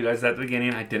 I told you guys at the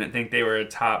beginning, I didn't think they were a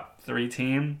top 3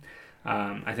 team.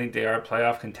 I think they are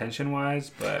playoff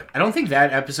contention-wise, but... I don't think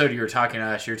that episode you were talking to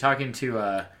us. You were talking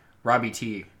to Robbie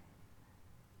T.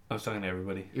 I was talking to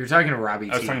everybody. You were talking to Robbie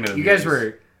T. I was talking to you guys these.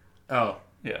 were... Oh,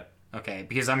 Yeah. okay.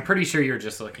 Because I'm pretty sure you were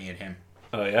just looking at him.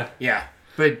 Oh, yeah? Yeah.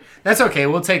 But that's okay.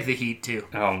 We'll take the Heat, too.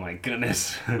 Oh, my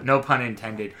goodness. No pun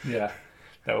intended. Yeah.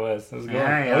 That was a good one.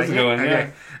 Yeah, That was a good one,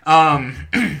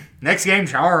 okay. Next game,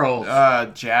 Charles.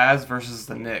 Jazz versus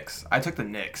the Knicks. I took the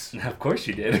Knicks. Of course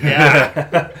you did.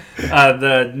 Yeah.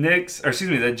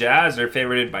 The Jazz are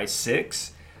favored by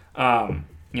 6.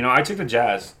 I took the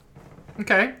Jazz.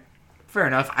 Okay. Fair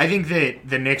enough. I think that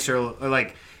the Knicks are,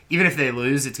 like, even if they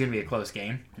lose, it's going to be a close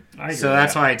game. I agree So with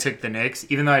that's that. why I took the Knicks,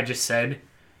 even though I just said...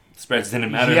 Spreads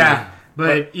didn't matter. Yeah,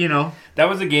 but, you know... That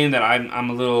was a game that I'm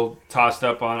a little tossed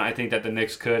up on. I think that the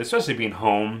Knicks could, especially being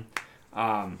home.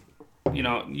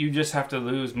 You just have to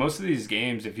lose. Most of these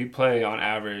games, if you play on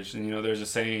average, and, there's a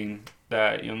saying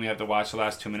that you only have to watch the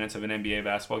last 2 minutes of an NBA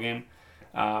basketball game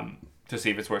to see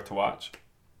if it's worth to watch.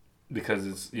 Because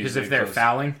it's usually Because if they're close.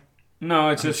 fouling? No,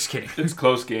 it's I'm just just kidding. It's a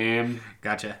close game.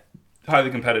 Gotcha. Highly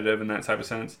competitive in that type of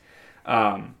sense.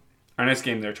 Our next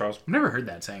game there, Charles. I've never heard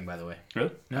that saying, by the way.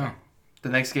 Really? No. The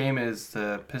next game is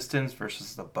the Pistons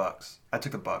versus the Bucks. I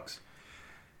took the Bucks.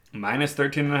 Minus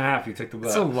 13.5. You took the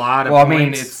That's Bucks. a lot of Well, I points.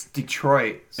 mean, it's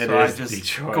Detroit. So It I is just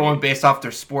Detroit. going based off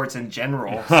their sports in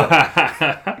general. So.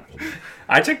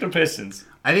 I took the Pistons.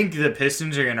 I think the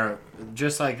Pistons are going to,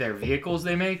 just like their vehicles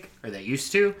they make, or they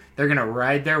used to, they're going to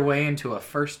ride their way into a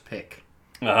first pick.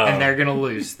 And they're going to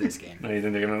lose this game. Oh, you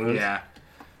think they're going to lose? Yeah.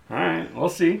 All right. We'll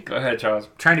see. Go ahead, Charles.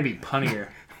 Trying to be punnier.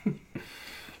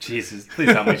 Jesus.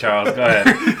 Please help me, Charles. Go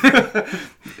ahead.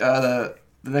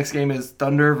 The next game is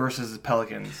Thunder versus the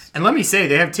Pelicans. And let me say,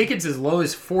 they have tickets as low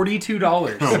as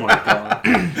 $42. Oh, my God.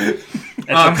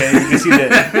 That's okay. You can see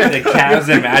the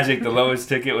Cavs and Magic, the lowest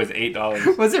ticket was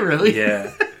 $8. Was it really?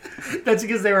 Yeah. That's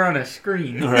because they were on a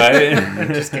screen. Right?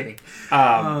 Just kidding.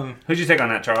 Who'd you take on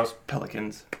that, Charles?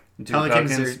 Pelicans. You took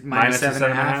Pelicans are minus the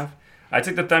 7.5. I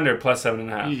took the Thunder plus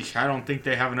 7.5. Yeesh, I don't think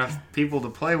they have enough people to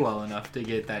play well enough to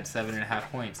get that 7.5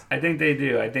 points. I think they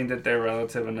do. I think that they're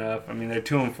relative enough. I mean, they're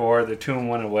 2-4. They're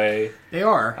 2-1 away. They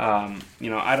are.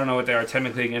 I don't know what they are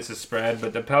technically against the spread,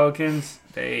 but the Pelicans,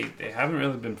 they haven't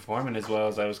really been performing as well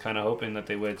as I was kind of hoping that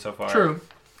they would so far. True.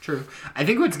 I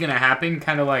think what's going to happen,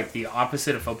 kind of like the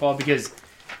opposite of football, because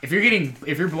if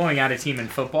you're blowing out a team in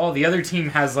football, the other team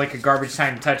has like a garbage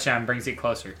time touchdown, brings it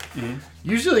closer. Mm-hmm.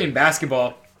 Usually in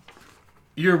basketball,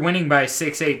 you're winning by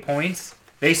 6-8 points.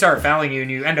 They start fouling you, and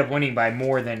you end up winning by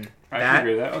more than I that. can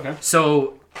agree with that. Okay.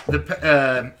 So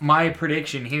my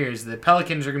prediction here is the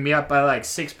Pelicans are going to be up by like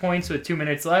 6 points with 2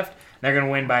 minutes left. They're going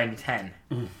to win by 10.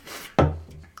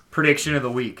 Prediction of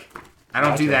the week. I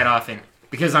don't do Gotcha. that often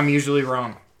because I'm usually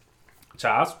wrong.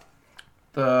 Charles?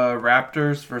 The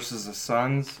Raptors versus the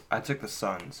Suns. I took the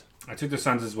Suns. I took the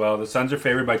Suns as well. The Suns are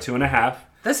favored by 2.5.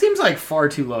 That seems like far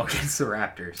too low against the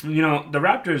Raptors. The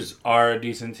Raptors are a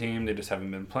decent team. They just haven't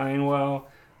been playing well.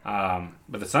 But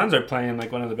the Suns are playing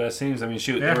like one of the best teams. I mean,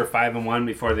 shoot, Yeah. they were 5-1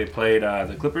 before they played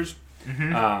the Clippers.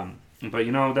 Mm-hmm.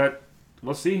 But that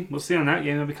we'll see. We'll see on that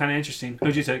game. It'll be kind of interesting.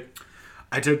 Who'd you take?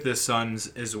 I took the Suns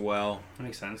as well. That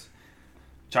makes sense.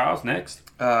 Charles, next.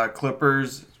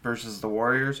 Clippers versus the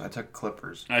Warriors. I took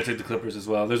Clippers. I took the Clippers as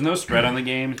well. There's no spread on the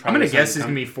game. I'm going to guess it's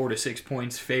going to be 4 to 6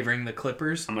 points favoring the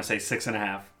Clippers. I'm going to say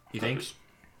 6.5. You think? Clippers.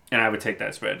 And I would take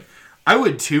that spread. I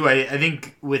would too. I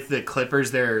think with the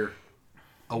Clippers, they're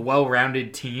a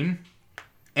well-rounded team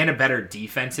and a better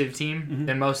defensive team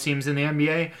than most teams in the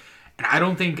NBA. And I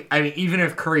don't think, even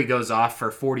if Curry goes off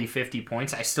for 40, 50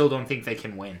 points, I still don't think they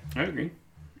can win. I agree.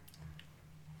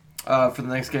 For the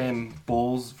next game,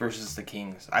 Bulls versus the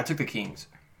Kings. I took the Kings.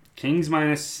 Kings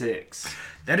 -6.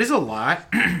 That is a lot.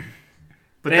 But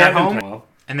They they're haven't home. played well.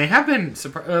 And they have been,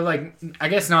 I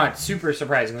guess not super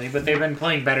surprisingly, but they've been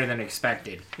playing better than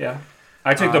expected. Yeah.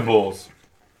 I took the Bulls.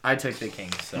 I took the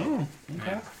Kings, so Oh,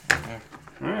 okay.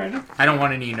 All right. I don't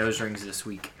want any nose rings this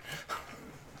week.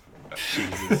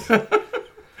 Jesus.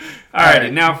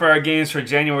 Alrighty, now for our games for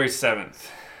January 7th.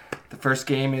 The first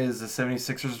game is the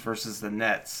 76ers versus the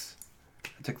Nets.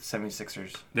 I took the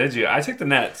 76ers. Did you? I took the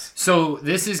Nets. So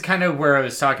this is kind of where I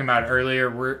was talking about earlier.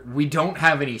 We don't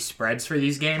have any spreads for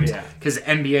these games Yeah. because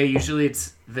NBA usually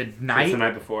it's the night. It's the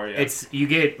night before, yeah. It's you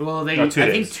get No, 2 I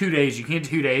think days. 2 days. You can get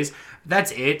 2 days.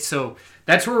 That's it. So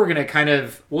that's where we're gonna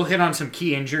we'll hit on some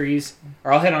key injuries,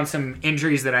 or I'll hit on some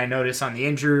injuries that I noticed on the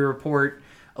injury report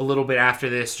a little bit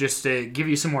after this, just to give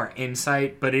you some more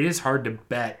insight. But it is hard to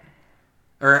bet.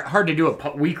 Or hard to do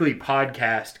a weekly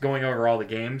podcast going over all the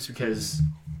games because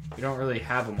we don't really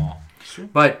have them all. Sure.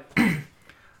 But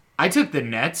I took the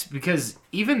Nets because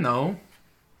even though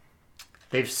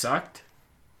they've sucked,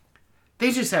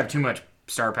 they just have too much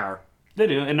star power. They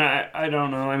do, and I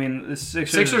don't know. I mean, the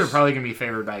Sixers are probably going to be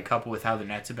favored by a couple with how the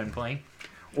Nets have been playing.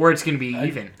 Or it's going to be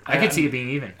even. I could see it being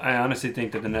even. I honestly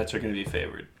think that the Nets are going to be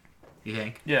favored. You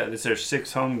think? Yeah, this is their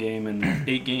 6th home game in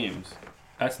 8 games.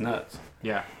 That's nuts.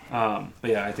 Yeah.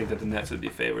 But yeah, I think that the Nets would be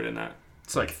favored in that.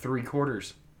 It's like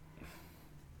 3/4.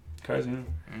 Crazy.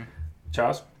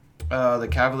 Charles? The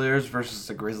Cavaliers versus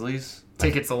the Grizzlies.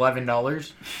 Tickets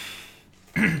 $11.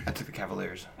 I took the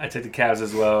Cavaliers. I took the Cavs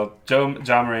as well. John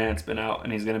Morant's been out,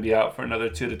 and he's going to be out for another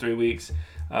 2 to 3 weeks.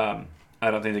 I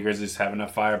don't think the Grizzlies have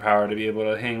enough firepower to be able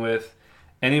to hang with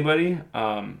anybody.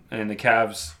 And the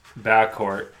Cavs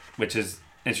backcourt, which is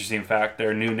interesting fact,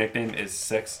 their new nickname is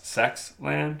Sex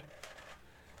Land.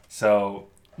 So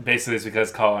basically it's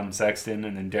because Colin Sexton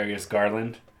and then Darius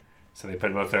Garland. So they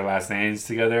put both their last names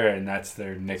together, and that's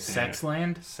their nickname.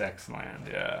 Sexland? Sexland,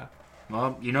 yeah.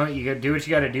 Well, you know what? You got to do what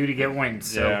you got to do to get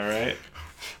wins. So. Yeah, right?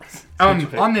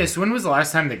 On this, when was the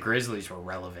last time the Grizzlies were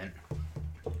relevant?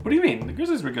 What do you mean? The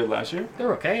Grizzlies were good last year.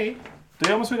 They're okay.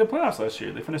 They almost made the playoffs last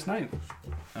year. They finished 9th.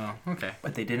 Oh, okay.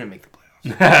 But they didn't make the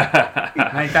playoffs.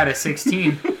 9th out of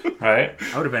 16. Right?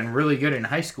 I would have been really good in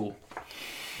high school.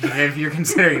 If you're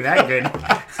considering that good.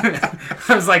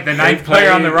 I was like the 9th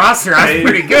player on the roster. I was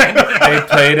pretty good. They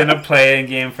played in a play-in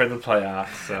game for the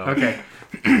playoffs. So. Okay.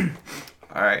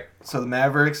 All right. So the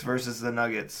Mavericks versus the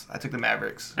Nuggets. I took the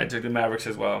Mavericks. I took the Mavericks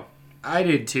as well. I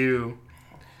did too.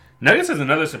 Nuggets is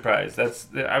another surprise.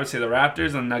 I would say the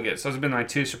Raptors and the Nuggets. Those have been my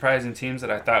 2 surprising teams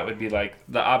that I thought would be like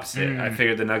the opposite. I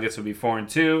figured the Nuggets would be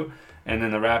 4-2, and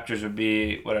then the Raptors would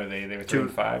be, what are they? They were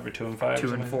 3-5 or 2-5.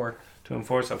 2-4.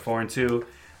 2-4, so 4-2.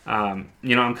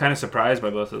 I'm kind of surprised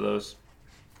by both of those.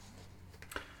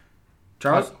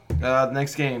 Charles?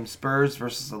 Next game, Spurs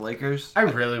versus the Lakers. I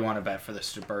really want to bet for the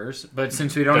Spurs, but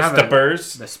since we don't The have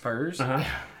Spurs? the Spurs, Uh-huh.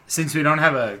 since we don't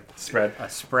have a Spread.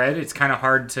 spread, it's kind of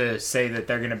hard to say that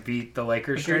they're going to beat the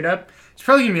Lakers straight up. It's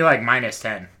probably going to be like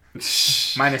 -10,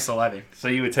 -11. So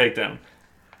you would take them.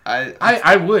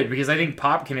 I would, because I think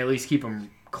Pop can at least keep them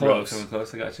close.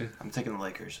 Close, I got you. I'm taking the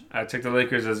Lakers. I took the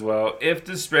Lakers as well. If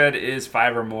the spread is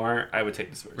 5 or more, I would take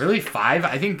the Spurs. Really, 5?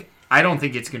 I don't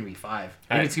think it's going to be 5.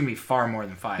 I think it's going to be far more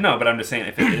than 5. No, but I'm just saying,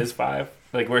 if it is 5,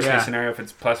 like worst case scenario, if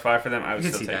it's +5 for them, I would I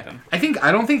can still see take that. them.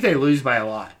 I don't think they lose by a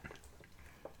lot.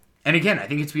 And again, I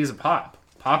think it's because of Pop.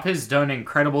 Pop has done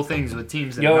incredible things with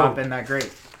teams that have not been that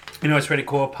great. You know what's pretty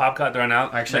cool? Pop got thrown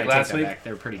out Actually, like I last take that week. back.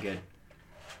 They're pretty good.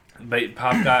 But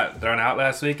Pop got thrown out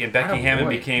last week, and Becky Oh, Hammond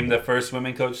boy. became the first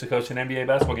women coach to coach an NBA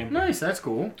basketball game. Nice, that's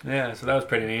cool. Yeah, so that was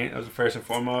pretty neat. That was the first and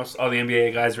foremost. All the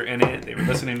NBA guys were in it. They were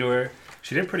listening to her.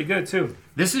 She did pretty good, too.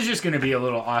 This is just going to be a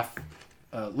little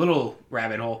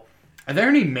rabbit hole. Are there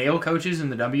any male coaches in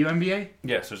the WNBA?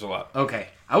 Yes, there's a lot. Okay,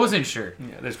 I wasn't sure.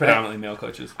 Yeah, there's predominantly male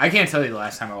coaches. I can't tell you the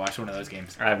last time I watched one of those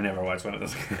games. I've never watched one of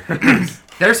those games.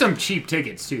 There's some cheap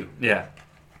tickets, too. Yeah.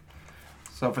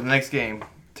 So for the next game,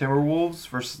 Timberwolves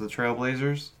versus the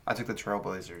Trailblazers. I took the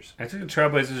Trailblazers. I took the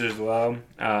Trailblazers as well.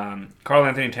 Karl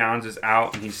Anthony Towns is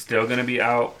out, and he's still going to be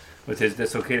out with his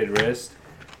dislocated wrist.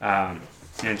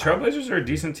 And Trailblazers are a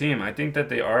decent team. I think that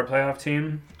they are a playoff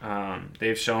team.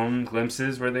 They've shown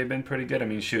glimpses where they've been pretty good. I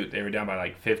mean, shoot, they were down by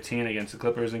like 15 against the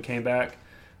Clippers and came back.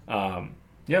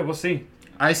 Yeah, we'll see.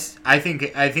 I think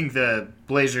the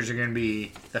Blazers are going to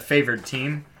be the favored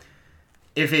team.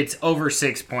 If it's over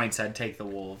 6 points, I'd take the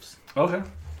Wolves. Okay.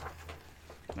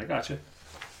 I gotcha.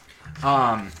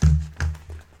 I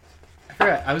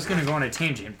forgot. I was going to go on a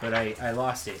tangent, but I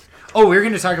lost it. Oh, we were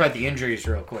going to talk about the injuries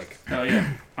real quick. Oh,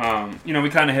 yeah. We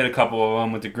kind of hit a couple of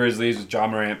them with the Grizzlies, with Ja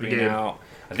Morant being out.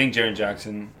 I think Jaren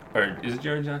Jackson, or is it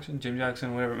Jaren Jackson? Jim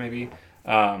Jackson, whatever it may be.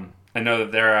 I know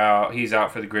that they're out. He's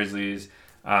out for the Grizzlies.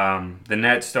 The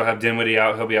Nets still have Dinwiddie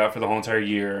out. He'll be out for the whole entire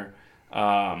year.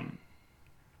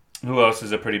 Who else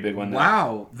is a pretty big one?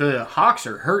 Wow, the Hawks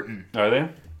are hurting. Are they?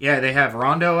 Yeah, they have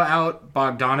Rondo out,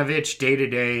 Bogdanovich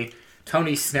day-to-day,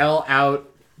 Tony Snell out,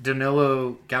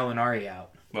 Danilo Gallinari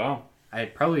out. Wow. I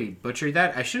probably butchered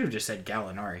that. I should have just said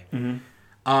Gallinari.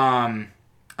 Mm-hmm.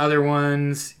 Other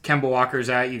ones, Kemba Walker's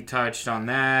out. You touched on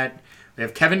that. We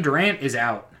have Kevin Durant is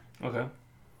out. Okay.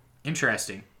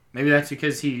 Interesting. Maybe that's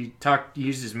because he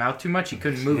used his mouth too much. He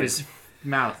couldn't move his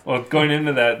mouth. Well, going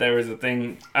into that, there was a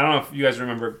thing. I don't know if you guys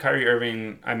remember Kyrie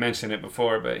Irving. I mentioned it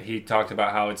before, but he talked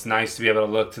about how it's nice to be able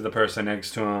to look to the person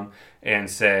next to him and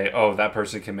say, "Oh, that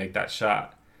person can make that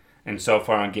shot." And so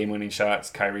far on game-winning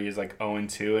shots, Kyrie is like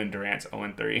 0-2 and Durant's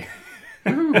 0-3.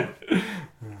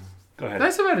 Go ahead.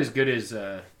 That's about as good as.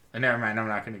 Never mind. I'm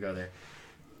not going to go there.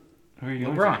 Who are you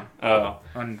LeBron. Oh,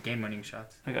 on game-winning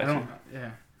shots. I got you.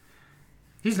 Yeah.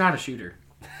 He's not a shooter.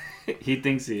 He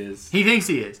thinks he is. He thinks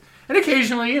he is. And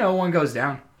occasionally, one goes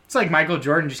down. It's like Michael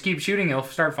Jordan. Just keep shooting, he'll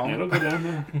start falling. It'll go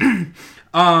down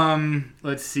there.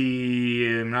 Let's see.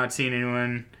 I'm not seeing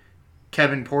anyone.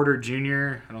 Kevin Porter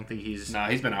Jr. I don't think he's... Nah,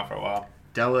 he's been out for a while.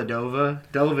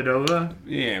 Dellavedova.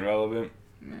 He ain't relevant.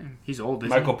 Man, he's old, isn't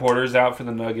Michael Porter's out for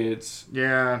the Nuggets.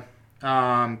 Yeah.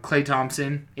 Klay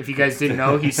Thompson. If you guys didn't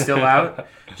know, he's still out.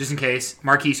 Just in case.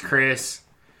 Marquise Chris.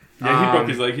 Yeah, he broke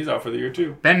his leg. He's out for the year,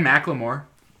 too. Ben McLemore.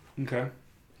 Okay.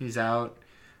 He's out.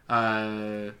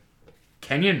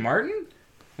 Kenyon Martin?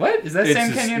 What? Is that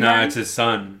Sam Kenyon Martin? No, it's his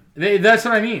son. That's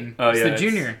what I mean. Oh, it's yeah, the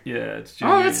junior. It's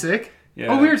junior. Oh, that's sick.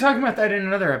 Yeah. Oh, we were talking about that in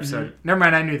another episode. Mm-hmm. Never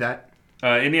mind, I knew that.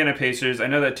 Indiana Pacers. I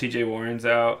know that TJ Warren's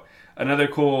out. Another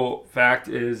cool fact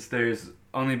is there's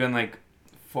only been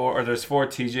four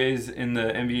TJs in the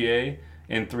NBA,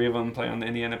 and 3 of them play on the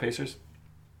Indiana Pacers.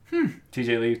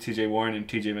 TJ Lee, TJ Warren, and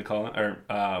TJ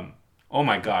McCollum. Oh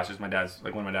my gosh, it's one of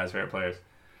my dad's favorite players.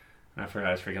 I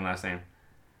forgot his freaking last name.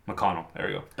 McConnell. There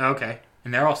we go. Okay,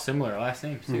 and they're all similar last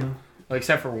names too, well,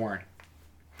 except for Warren.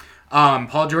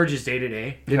 Paul George is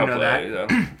day-to-day. Didn't know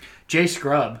that. Jay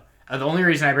Scrubb. The only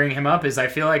reason I bring him up is I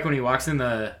feel like when he walks in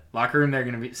the locker room, they're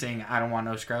going to be saying, "I don't want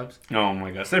no scrubs." Oh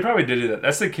my gosh, they probably did do that.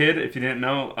 That's the kid, if you didn't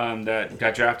know, that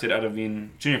got drafted out of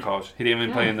junior college. He didn't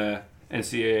even play in the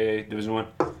NCAA Division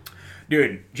I.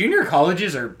 Dude, junior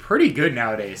colleges are pretty good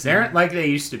nowadays. They aren't like they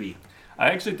used to be.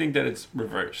 I actually think that it's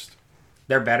reversed.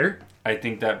 They're better? I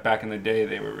think that back in the day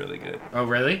they were really good. Oh,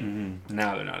 really? Mm-hmm.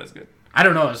 Now they're not as good. I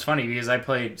don't know. It was funny because I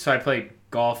played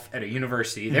golf at a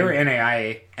university. They were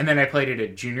NAIA, and then I played at a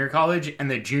junior college, and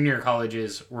the junior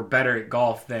colleges were better at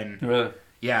golf than... Really?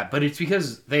 Yeah, but it's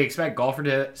because they expect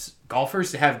golfers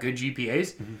to have good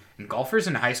GPAs, and golfers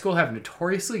in high school have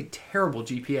notoriously terrible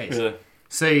GPAs. Really?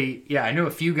 So, yeah, I knew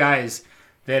a few guys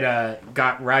that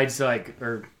got rides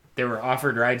or they were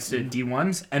offered rides to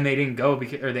D1s, and they didn't go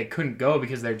they couldn't go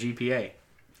because of their GPA.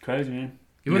 Crazy, man.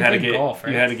 You had to get golf,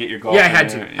 right? You had to get your golf. Yeah, I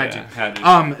had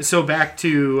to. So back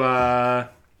to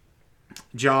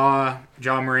Ja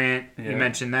Morant. Yeah. You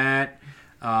mentioned that.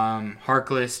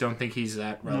 Harkless, don't think he's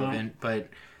that relevant, but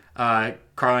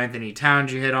Karl Anthony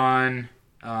Towns you hit on.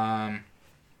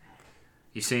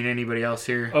 You seen anybody else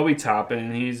here? Obi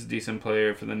Toppin, he's a decent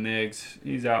player for the Knicks.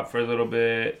 He's out for a little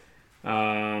bit.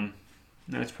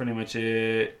 That's pretty much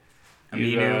it.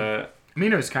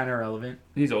 Amino's kind of relevant.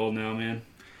 He's old now, man.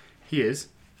 He is.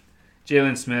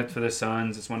 Jalen Smith for the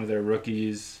Suns. It's one of their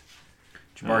rookies.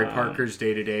 Jabari Parker's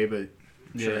day-to-day, but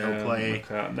sure he'll play.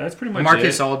 That's pretty much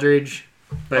Marcus Aldridge.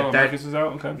 But Marcus is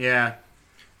out? Okay. Yeah.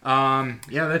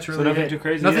 Yeah, that's really nothing too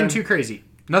crazy? Nothing too crazy.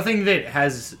 Nothing that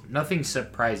has... Nothing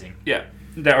surprising. Yeah.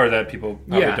 That people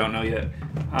probably don't know yet.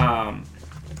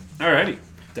 Alrighty.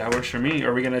 That works for me.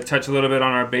 Are we going to touch a little bit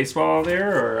on our baseball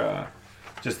there, or...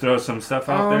 just throw some stuff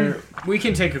out there? We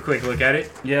can take a quick look at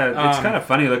it. Yeah, it's kind of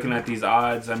funny looking at these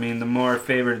odds. I mean, the more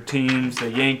favored teams, the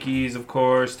Yankees, of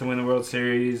course, to win the World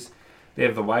Series. They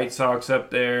have the White Sox up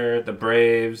there, the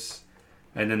Braves,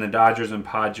 and then the Dodgers and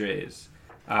Padres.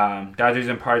 Dodgers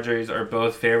and Padres are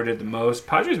both favored the most.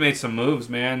 Padres made some moves,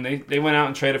 man. They went out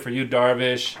and traded for Yu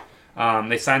Darvish.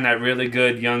 They signed that really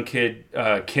good young kid,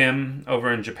 Kim,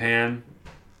 over in Japan.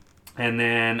 And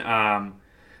then...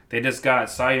 they just got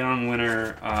Cy Young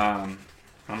winner, I'm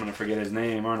going to forget his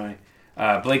name, aren't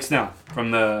I? Blake Snell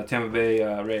from the Tampa Bay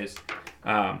Rays.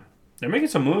 they're making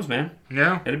some moves, man.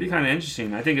 Yeah. It'll be kind of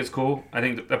interesting. I think it's cool. I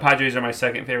think the Padres are my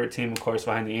second favorite team, of course,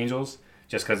 behind the Angels,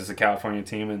 just because it's a California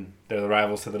team and they're the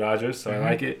rivals to the Dodgers, so I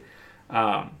like it.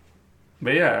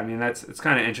 But yeah, I mean, it's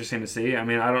kind of interesting to see. I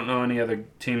mean, I don't know any other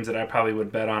teams that I probably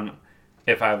would bet on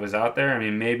if I was out there. I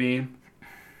mean, maybe.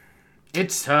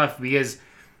 It's tough because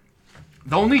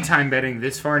the only time betting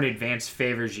this far in advance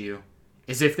favors you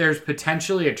is if there's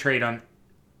potentially a trade on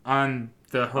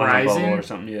the horizon. On or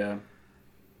something, yeah.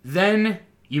 Then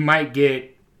you might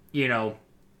get, a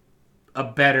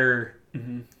better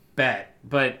bet.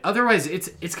 But otherwise,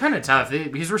 it's kind of tough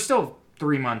because we're still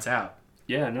 3 months out.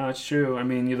 Yeah, no, it's true. I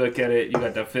mean, you look at it, you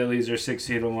got the Phillies are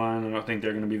 60-1. I don't think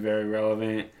they're going to be very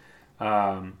relevant.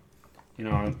 Some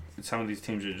of these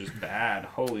teams are just bad.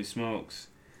 Holy smokes.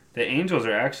 The Angels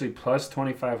are actually plus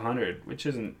 2,500, which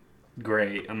isn't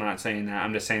great. I'm not saying that.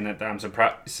 I'm just saying that I'm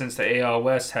surprised since the AL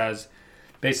West has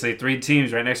basically 3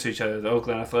 teams right next to each other. The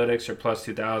Oakland Athletics are plus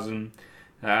 2,000.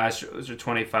 The Astros are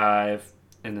 25,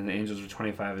 and then the Angels are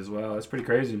 25 as well. That's pretty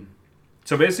crazy.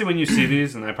 So basically when you see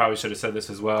these, and I probably should have said this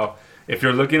as well, if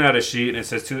you're looking at a sheet and it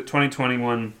says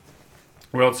 2021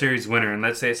 World Series winner, and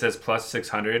let's say it says plus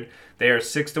 600, they are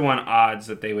 6-1 odds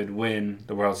that they would win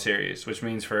the World Series, which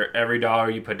means for every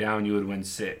dollar you put down, you would win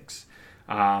 6.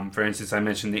 For instance, I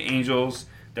mentioned the Angels.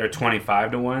 They're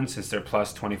 25-1 since they're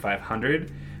plus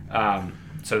 2,500.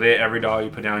 So every dollar you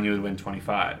put down, you would win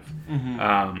 25. Mm-hmm.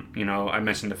 I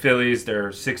mentioned the Phillies. They're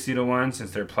 60-1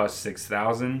 since they're plus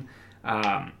 6,000.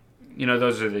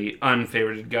 Those are the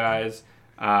unfavored guys.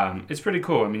 It's pretty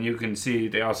cool. I mean, you can see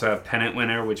they also have pennant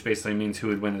winner, which basically means who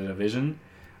would win the division.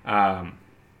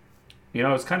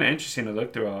 It's kind of interesting to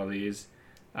look through all these.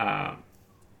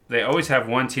 They always have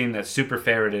one team that's super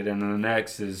favorited, and then the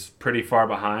next is pretty far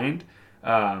behind.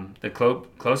 The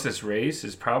closest race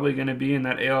is probably going to be in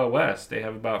that AL West. They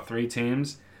have about 3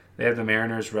 teams. They have the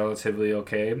Mariners relatively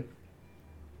okay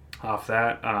off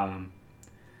that.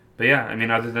 But yeah, I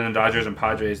mean, other than the Dodgers and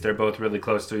Padres, they're both really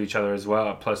close to each other as well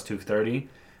at plus 230.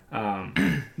 But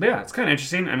yeah, it's kind of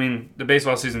interesting. I mean, the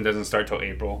baseball season doesn't start till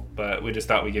April, but we just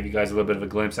thought we'd give you guys a little bit of a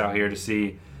glimpse out here to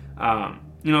see,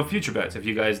 future bets. If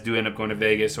you guys do end up going to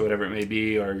Vegas or whatever it may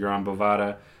be, or you're on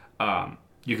Bovada,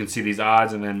 you can see these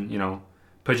odds and then,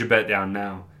 put your bet down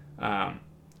now.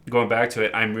 Going back to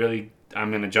it, I'm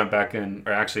going to jump back in,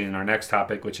 or actually in our next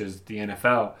topic, which is the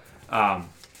NFL.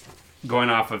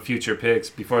 Going off of future picks,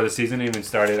 before the season even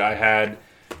started, I had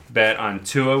bet on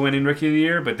Tua winning Rookie of the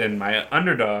Year, but then my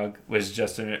underdog was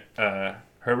Justin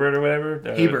Herbert or whatever.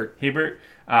 Hebert.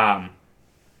 I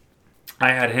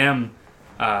had him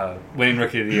winning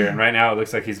Rookie of the Year, and right now it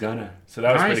looks like he's gonna. So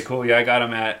that was pretty cool. Yeah, I got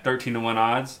him at 13-1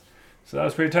 odds. So that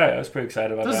was pretty tight. I was pretty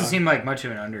excited about that. Doesn't seem like much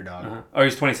of an underdog. Uh-huh. Oh,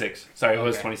 he's 26. Sorry, it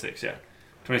was 26, yeah.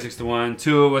 26-1.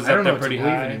 Tua was up there pretty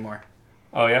high. Anymore.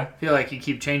 Oh, yeah? I feel like you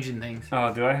keep changing things.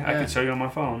 Oh, do I? Yeah. I can show you on my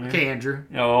phone. Yeah. Okay, Andrew.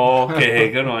 Oh, okay.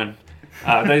 Good one.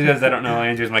 Those guys that don't know,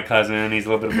 Andrew's my cousin. He's a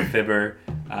little bit of a fibber.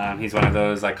 He's one of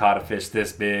those, I caught a fish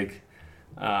this big.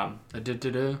 What?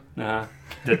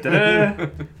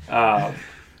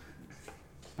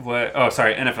 Oh,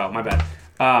 sorry. NFL. My bad.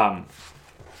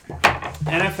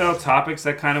 NFL topics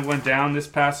that kind of went down this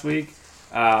past week.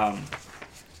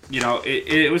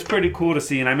 It was pretty cool to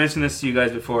see, and I mentioned this to you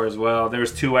guys before as well. There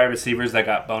was 2 wide receivers that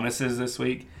got bonuses this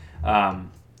week.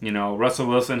 Russell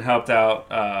Wilson helped out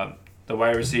the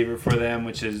wide receiver for them,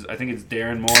 which is, I think it's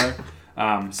Darren Moore,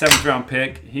 7th round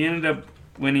pick. He ended up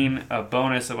winning a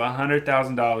bonus of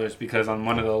 $100,000 because on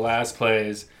one of the last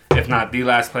plays, if not the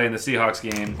last play in the Seahawks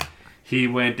game, he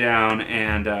went down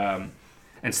and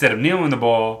instead of kneeling the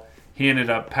ball, he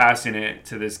ended up passing it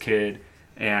to this kid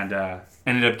and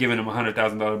ended up giving him a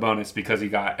 $100,000 bonus because he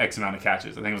got X amount of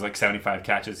catches. I think it was like 75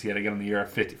 catches. He had to get on the year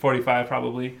of 45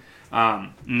 probably.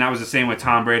 And that was the same with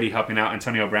Tom Brady helping out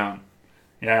Antonio Brown.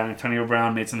 Yeah, Antonio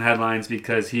Brown made some headlines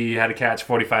because he had to catch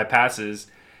 45 passes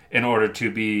in order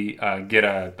to get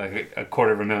a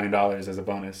 $250,000 as a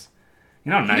bonus.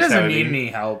 You know how nice that would be? He doesn't need any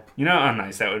help. You know how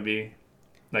nice that would be?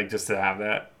 Like, just to have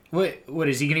that. What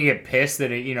is he going to get pissed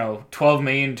that $12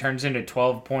 million turns into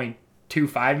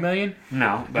 $12.25 million?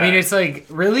 No. But I mean, it's like,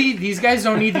 really? These guys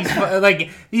don't need these...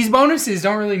 these bonuses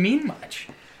don't really mean much.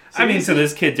 So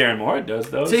this kid, Darren Moore, does,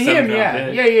 though. To him, yeah.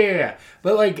 Yeah.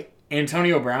 But,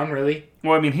 Antonio Brown, really?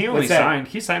 Well, I mean, he only signed...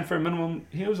 He signed for a minimum...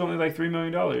 He was only, $3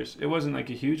 million. It wasn't, a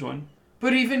huge one.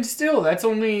 But even still, that's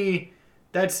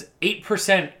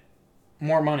 8%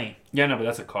 more money. Yeah, no, but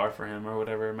that's a car for him or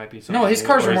whatever. It might be something. No, his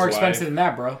cars are more expensive than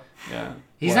that, bro. Yeah.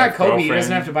 He's not Kobe. Girlfriend. He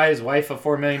doesn't have to buy his wife a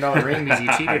 $4 million ring because he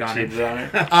cheated on her.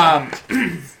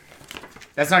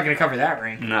 That's not going to cover that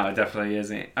ring. No, it definitely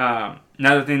isn't.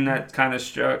 Another thing that kind of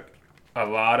struck a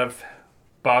lot of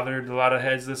bothered a lot of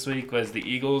heads this week was the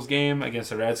Eagles game against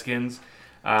the Redskins.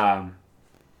 The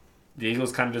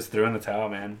Eagles kind of just threw in the towel,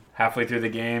 man. Halfway through the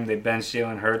game, they benched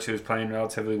Jalen Hurts, who was playing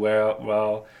relatively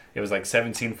well. It was like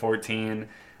 17-14.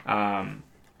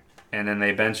 And then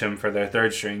they bench him for their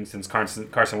third string since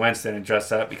Carson Wentz didn't dress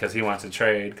up because he wants to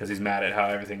trade because he's mad at how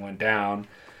everything went down.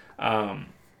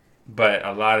 But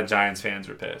a lot of Giants fans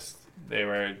were pissed. They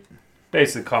were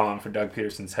basically calling for Doug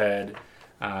Peterson's head,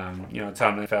 telling the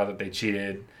NFL that they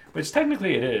cheated, which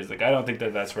technically it is. Like, I don't think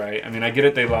that that's right. I mean, I get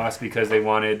it, they lost because they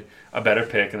wanted a better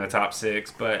pick in the top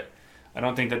 6, but I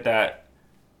don't think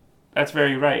that's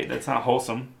very right. That's not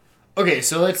wholesome. Okay,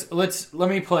 so let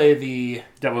me play the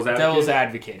devil's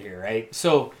advocate here, right?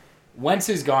 So Wentz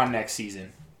is gone next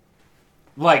season,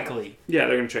 likely. Yeah,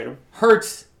 they're gonna trade him.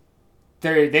 Hurts,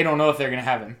 they don't know if they're gonna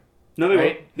have him. No, they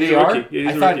right? won't. He's they a are. Rookie.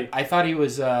 Yeah, he's a rookie. I thought he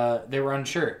was. They were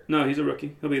unsure. No, he's a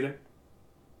rookie. He'll be there.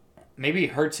 Maybe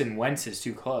Hurts and Wentz is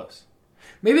too close.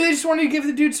 Maybe they just wanted to give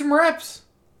the dude some reps.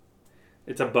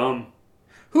 It's a bum.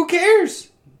 Who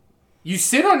cares? You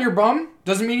sit on your bum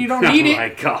doesn't mean you don't need it. Oh my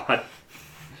god.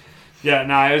 Yeah,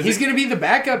 nah. He's going to be the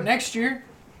backup next year.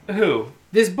 Who?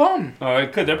 This bum. Oh,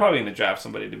 it could. They're probably going to draft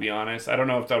somebody, to be honest. I don't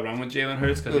know if they'll run with Jalen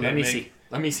Hurts because let me see.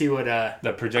 Let me see what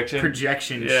the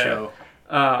projections show.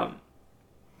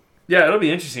 Yeah, it'll be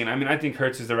interesting. I mean, I think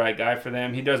Hurts is the right guy for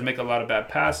them. He does make a lot of bad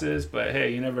passes, but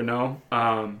hey, you never know.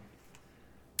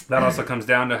 That also comes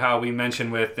down to how we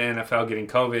mentioned with the NFL getting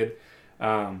COVID.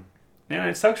 Man,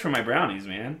 it sucks for my Brownies,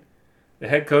 man. The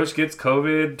head coach gets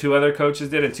COVID. 2 other coaches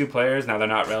did, and 2 players. Now they're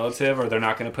not relative, or they're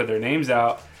not going to put their names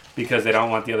out because they don't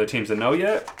want the other teams to know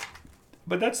yet.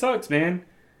 But that sucks, man.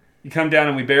 You come down,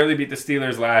 and we barely beat the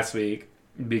Steelers last week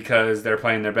because they're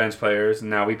playing their bench players, and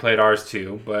now we played ours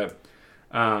too. But,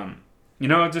 it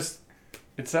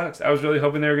sucks. I was really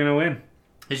hoping they were going to win.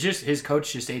 It's just his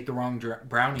coach just ate the wrong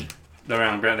brownie.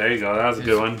 There you go. That was a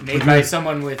good one. Made by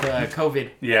someone with COVID.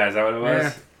 Yeah, is that what it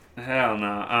was? Yeah. Hell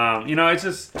no. It's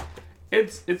just...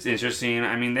 It's interesting.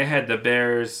 I mean, they had the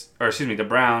Browns.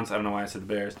 I don't know why I said the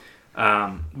Bears.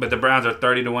 But the Browns are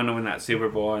 30-1 to win that Super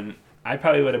Bowl, and I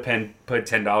probably would have put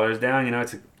 $10 down.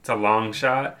 It's a long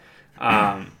shot,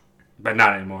 but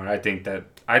not anymore. I think the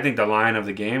line of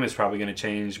the game is probably going to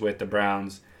change with the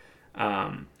Browns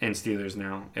and Steelers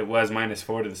now. It was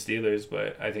 -4 to the Steelers,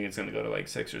 but I think it's going to go to like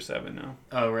 6 or 7 now.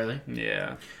 Oh, really?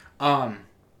 Yeah.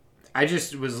 I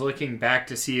just was looking back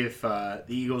to see if the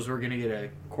Eagles were going to get a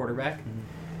quarterback.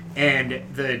 And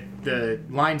the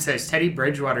line says Teddy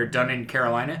Bridgewater done in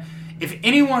Carolina. If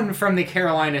anyone from the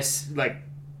Carolina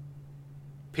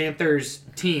Panthers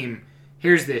team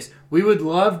hears this, we would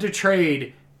love to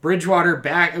trade Bridgewater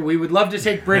back. We would love to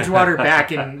take Bridgewater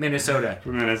back in Minnesota.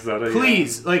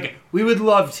 Please, we would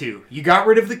love to. You got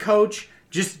rid of the coach.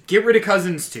 Just get rid of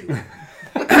Cousins too.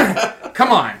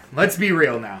 Come on, let's be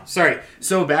real now. Sorry.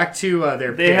 So back to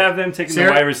their. They have them taking the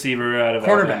wide receiver out of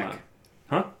cornerback. Alabama.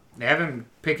 Huh? They have him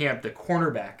picking up the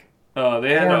cornerback.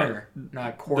 They had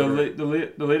not quarter.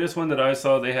 The latest one that I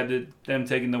saw, they had them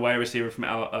taking the wide receiver from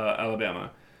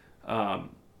Alabama.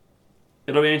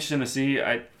 It'll be interesting to see.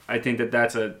 I think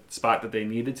that's a spot that they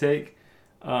need to take.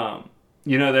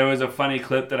 There was a funny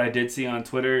clip that I did see on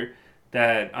Twitter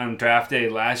that on draft day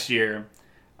last year.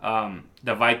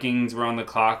 The Vikings were on the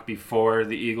clock before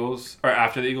the Eagles, or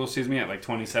after the Eagles, at like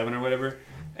 27 or whatever.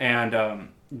 And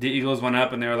the Eagles went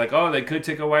up and they were like, oh, they could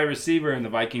take a wide receiver. And the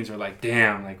Vikings were like,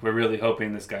 damn, we're really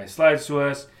hoping this guy slides to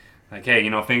us. Like, hey,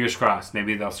 fingers crossed.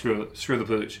 Maybe they'll screw the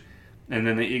pooch. And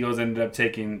then the Eagles ended up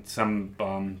taking some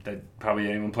bum that probably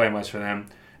didn't even play much for them.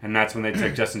 And that's when they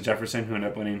took Justin Jefferson, who ended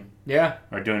up winning. Yeah.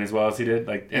 Or doing as well as he did.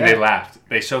 They laughed.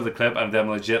 They showed the clip of them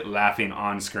legit laughing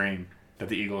on screen that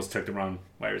the Eagles took the wrong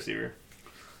wide receiver.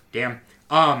 Damn.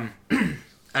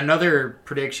 Another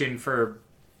prediction for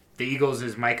the Eagles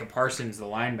is Micah Parsons, the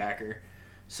linebacker.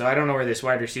 So I don't know where this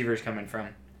wide receiver is coming from,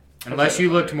 unless you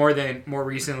looked more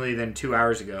recently than 2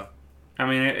 hours ago. I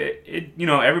mean,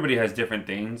 everybody has different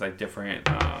things, like different.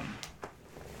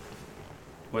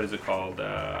 What is it called?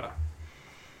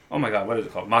 Oh my God, what is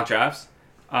it called? Mock drafts.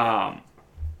 Yeah,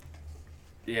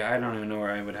 I don't even know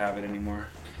where I would have it anymore.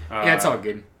 Yeah, it's all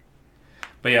good.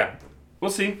 But yeah, we'll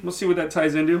see. We'll see what that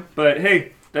ties into. But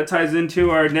hey, that ties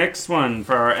into our next one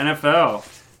for our NFL.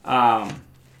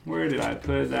 Where did I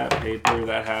put that paper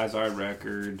that has our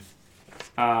record?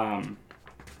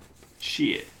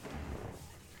 Shit.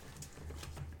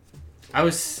 I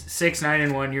was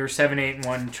 6-9-1. You were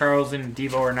 7-8-1. Charles and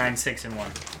Devo are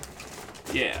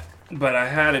 9-6-1. Yeah, but I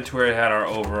had it to where it had our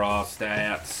overall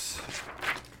stats.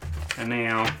 And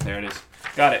now there it is.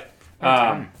 Got it.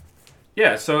 Yeah,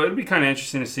 Yeah, so it'd be kind of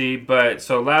interesting to see. But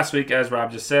so last week, as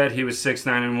Rob just said, he was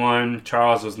 6-9-1.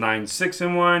 Charles was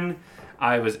 9-6-1.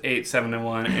 I was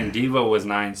 8-7-1, and Devo was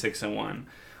 9-6-1,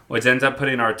 which ends up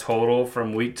putting our total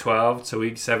from week 12 to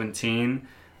week 17.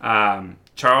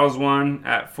 Charles won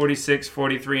at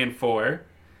 46-43-4.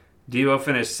 Devo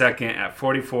finished second at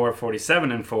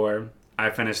 44-47-4. I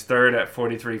finished third at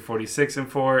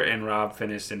 43-46-4, and Rob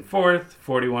finished in fourth,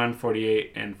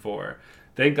 41-48-4.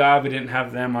 Thank God we didn't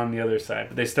have them on the other side,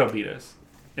 but they still beat us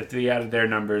if we added their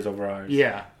numbers over ours.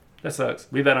 Yeah. That sucks.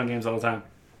 We bet on games all the time.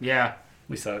 Yeah.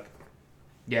 We suck.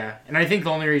 Yeah, and I think the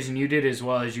only reason you did as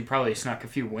well is you probably snuck a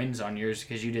few wins on yours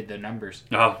because you did the numbers.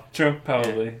 Oh, true.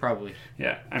 Probably. Yeah, probably.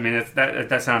 Yeah. I mean,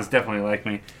 that sounds definitely like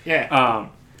me. Yeah.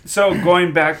 So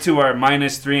going back to our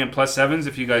 -3 and +7s,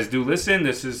 if you guys do listen,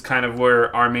 this is kind of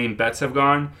where our main bets have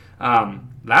gone.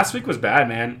 Last week was bad,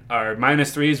 man. Our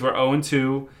 -3s were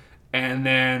 0-2, and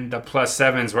then the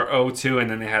 +7s were 0-2, and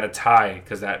then they had a tie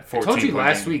because that 14. I told you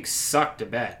last week sucked to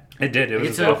bet. It did. It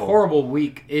was a horrible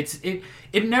week.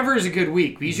 It never is a good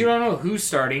week because you don't know who's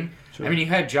starting. Sure. I mean, you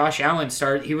had Josh Allen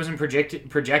start. He wasn't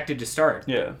projected to start.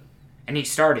 Yeah. And he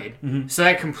started. Mm-hmm. So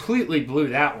that completely blew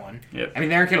that one. Yep. I mean,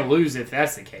 they aren't going to lose if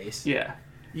that's the case. Yeah.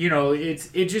 You know,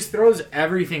 it just throws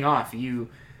everything off.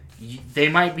 They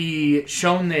might be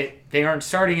shown that they aren't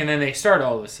starting, and then they start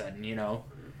all of a sudden, you know.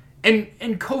 And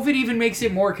COVID even makes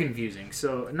it more confusing.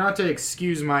 So, not to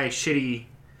excuse my shitty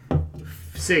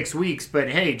 6 weeks, but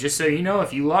hey, just so you know,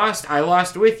 if you lost, I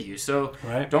lost with you. So,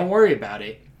 Don't worry about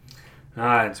it.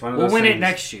 It's one of those We'll win things. it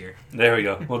next year. There we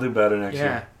go. We'll do better next year.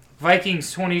 Yeah.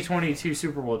 Vikings 2022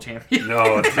 Super Bowl champion.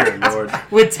 No, dear Lord.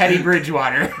 With Teddy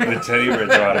Bridgewater. With Teddy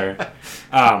Bridgewater.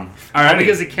 All right.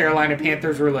 Because the Carolina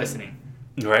Panthers were listening.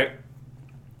 Right.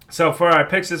 So for our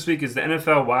picks this week is the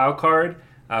NFL wild card.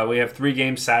 We have 3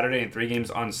 games Saturday and 3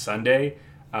 games on Sunday.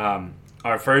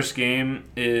 Our first game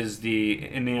is the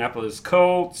Indianapolis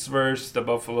Colts versus the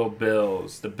Buffalo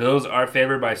Bills. The Bills are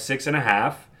favored by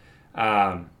 6.5.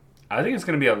 I think it's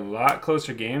going to be a lot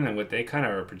closer game than what they kind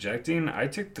of are projecting. I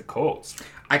took the Colts.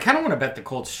 I kind of want to bet the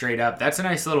Colts straight up. That's a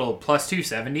nice little plus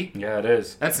 270. Yeah, it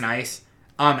is. That's nice.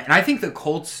 And I think the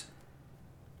Colts,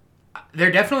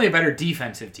 they're definitely a better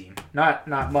defensive team. Not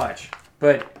much,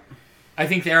 but I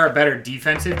think they are a better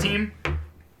defensive team.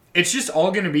 It's just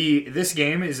all going to be, this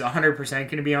game is 100%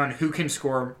 going to be on who can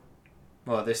score,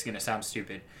 well, this is going to sound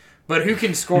stupid, but who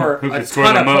can score a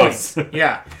ton of points.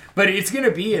 Yeah, but it's going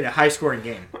to be a high-scoring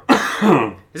game.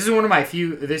 This is one of my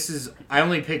few, I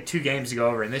only picked 2 games to go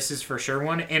over, and this is for sure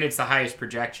one, and it's the highest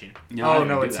projection. Yeah,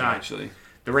 no, it's not. Actually.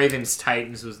 The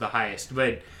Ravens-Titans was the highest,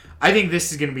 but I think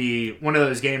this is going to be one of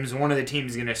those games, one of the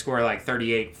teams is going to score like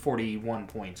 38, 41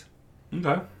 points.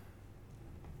 Okay.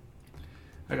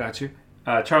 I got you.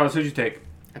 Charles, who'd you take?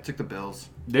 I took the Bills.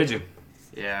 Did you?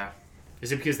 Yeah.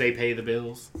 Is it because they pay the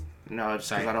bills? No, it's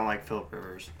because I don't like Phillip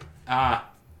Rivers. Ah.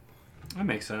 That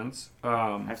makes sense.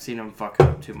 I've seen him fuck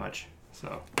up too much.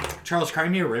 So Charles,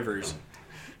 Crimea Rivers.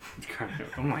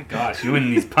 Oh my gosh, you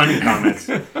and these punny comments.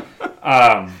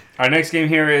 Our next game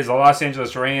here is the Los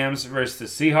Angeles Rams versus the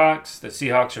Seahawks. The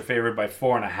Seahawks are favored by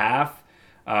 4.5.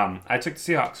 I took the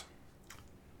Seahawks.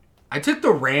 I took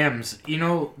the Rams. You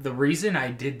know, the reason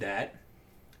I did that,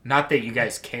 not that you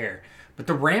guys care, but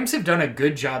the Rams have done a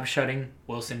good job shutting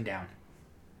Wilson down.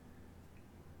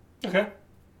 Okay.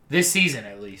 This season,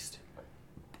 at least.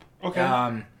 Okay.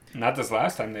 Not this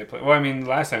last time they played. Well, I mean,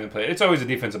 last time they played. It's always a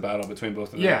defensive battle between both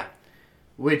of them. Yeah.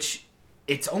 Which,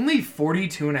 it's only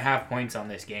 42.5 points on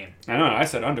this game. I know. I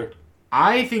said under.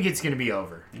 I think it's going to be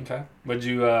over. Okay. What'd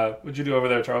you do over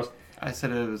there, Charles? I said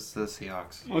it was the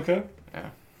Seahawks. Okay. Yeah.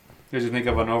 Did you think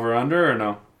of an over-under or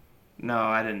no? No,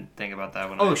 I didn't think about that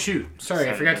one. Oh, shoot. Sorry,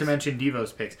 I forgot to mention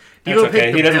Devo's picks. That's Devo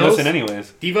okay. He doesn't listen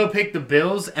anyways. Devo picked the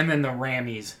Bills and then the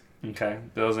Rammies. Okay.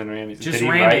 Bills and Rammies. Just Did he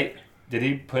ram write? it. Did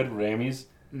he put Rammies?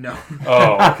 No.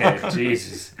 Oh, okay.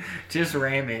 Jesus. Just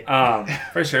ram it.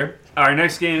 For sure. Our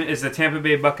next game is the Tampa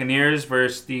Bay Buccaneers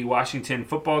versus the Washington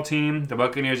Football Team. The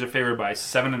Buccaneers are favored by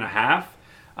 7.5.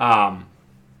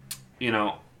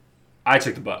 I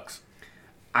took the Bucs.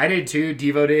 I did too.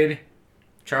 Devo did.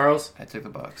 Charles? I took the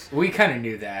Bucs. We kind of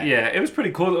knew that. Yeah, it was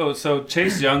pretty cool. Oh, so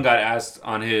Chase Young got asked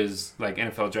on his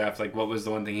NFL draft, what was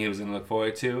the one thing he was going to look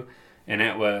forward to, and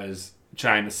it was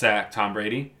trying to sack Tom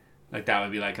Brady. That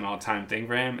would be an all-time thing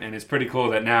for him, and it's pretty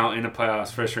cool that now in the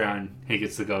playoffs, first round, he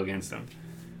gets to go against them.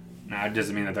 Now, it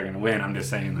doesn't mean that they're going to win. I'm just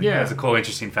saying, that's a cool,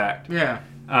 interesting fact. Yeah.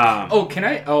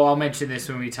 I'll mention this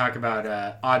when we talk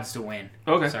about odds to win.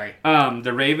 Okay. Sorry.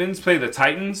 The Ravens play the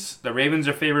Titans. The Ravens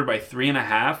are favored by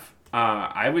 3.5.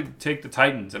 I would take the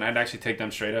Titans, and I'd actually take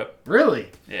them straight up. Really?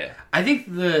 Yeah. I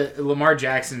think the Lamar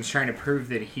Jackson's trying to prove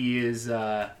that he is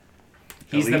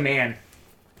he's the man.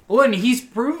 Well, and he's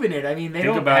proven it. I mean, they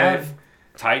don't have...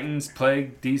 Titans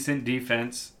play decent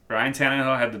defense. Ryan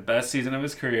Tannehill had the best season of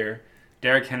his career.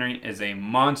 Derrick Henry is a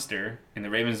monster, and the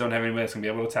Ravens don't have anybody that's going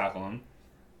to be able to tackle him.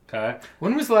 Okay?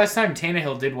 When was the last time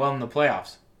Tannehill did well in the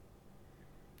playoffs?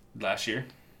 Last year.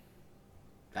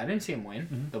 I didn't see him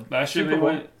win. Mm-hmm. Last year they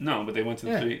went... No, but they went to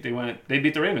the They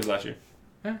beat the Ravens last year.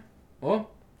 Yeah. Well,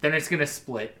 then it's going to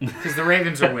split, because the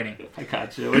Ravens are winning. I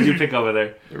got you. What did you pick over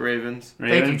there? The Ravens.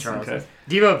 Thank you, Charles. Okay.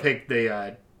 Devo picked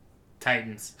the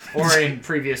Titans. Or in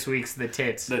previous weeks, the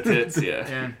Tits. The Tits,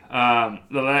 yeah.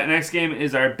 The next game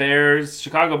is our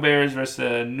Chicago Bears versus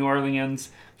the New Orleans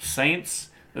Saints.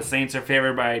 The Saints are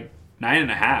favored by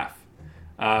 9.5.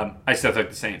 I still took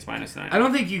the Saints -9. I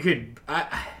don't think you could...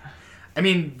 I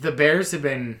mean, the Bears have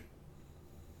been...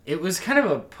 It was kind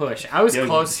of a push. I was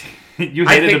close. You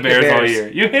hated the Bears all year.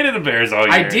 You hated the Bears all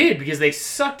year. I did, because they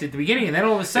sucked at the beginning, and then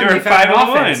all of a sudden they were found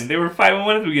offense. 5-1. They were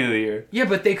 5-1 at the beginning of the year. Yeah,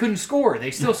 but they couldn't score.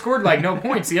 They still scored like no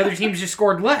points. The other teams just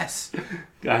scored less.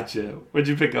 Gotcha. What'd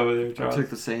you pick over there, Charles? I took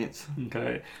the Saints.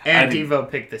 Okay. And Devo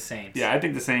picked the Saints. Yeah, I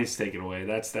think the Saints take it away.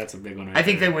 That's a big one. I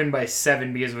think they win by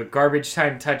 7 because of a garbage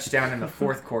time touchdown in the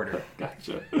fourth quarter.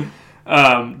 Gotcha.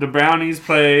 The Brownies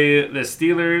play the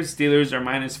Steelers. Steelers are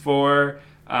 -4.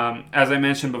 As I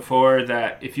mentioned before,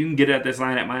 that if you can get at this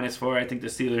line at -4, I think the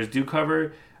Steelers do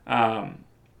cover.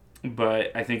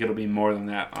 But I think it'll be more than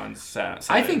that on Saturday.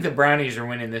 I think the Brownies are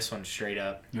winning this one straight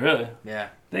up. Really? Yeah.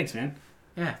 Thanks, man.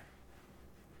 Yeah.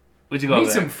 What'd you go with?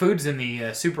 Need some foods in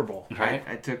the Super Bowl. Right.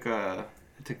 I took the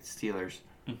Steelers.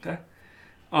 Okay.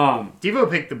 Devo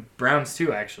picked the Browns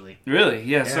too, actually. Really?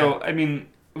 Yeah. So I mean,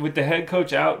 with the head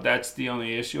coach out, that's the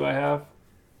only issue I have.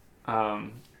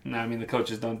 No, I mean the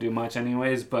coaches don't do much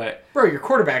anyways, but bro, your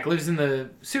quarterback lives in the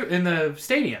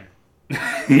stadium.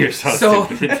 You're so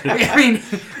stupid. I mean,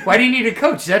 why do you need a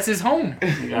coach? That's his home.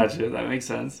 Gotcha. That makes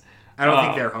sense. I don't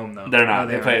think they're home though. They're not.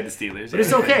 No, they play at the Steelers. But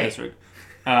it's okay.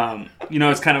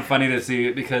 It's kind of funny to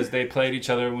see because they played each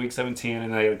other in Week 17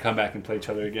 and they come back and play each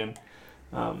other again.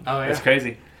 It's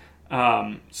crazy.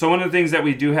 So one of the things that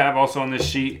we do have also on this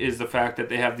sheet is the fact that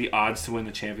they have the odds to win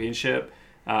the championship.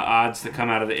 Odds to come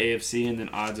out of the AFC and then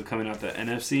odds of coming out the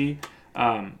NFC.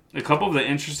 A couple of the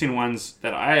interesting ones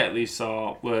that I at least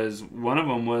saw was one of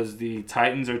them was the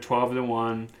Titans are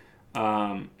 12-1.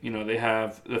 They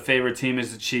have the favorite team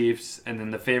is the Chiefs, and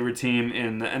then the favorite team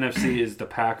in the NFC is the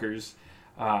Packers.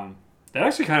 That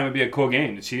actually kind of would be a cool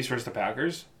game, the Chiefs versus the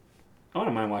Packers. I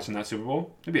wouldn't mind watching that Super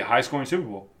Bowl. It'd be a high-scoring Super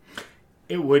Bowl.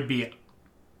 It would be.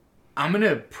 I'm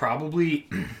gonna probably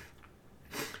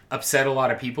upset a lot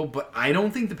of people, but I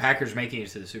don't think the Packers making it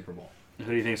to the Super Bowl. Who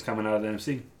do you think is coming out of the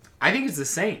NFC? I think it's the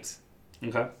Saints.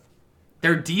 Okay.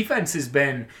 Their defense has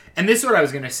been, and this is what I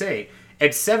was gonna say.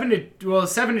 At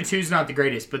 7-2 is not the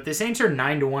greatest, but the Saints are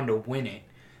 9-1 to win it.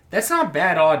 That's not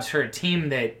bad odds for a team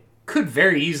that could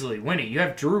very easily win it. You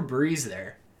have Drew Brees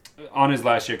there on his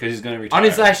last year because he's going to retire. On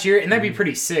his last year, and that'd be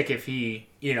pretty sick if he,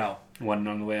 won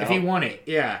on the way out. If he won it,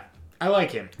 yeah. I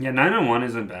like him. Yeah, 9-1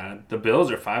 isn't bad. The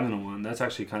Bills are 5-1. That's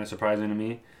actually kind of surprising to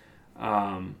me.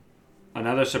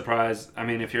 Another surprise,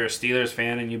 if you're a Steelers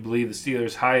fan and you believe the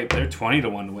Steelers hype, they're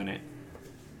 20-1 to win it.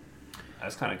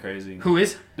 That's kind of crazy. Who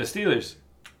is? The Steelers.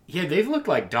 Yeah, they've looked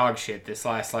like dog shit this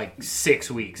last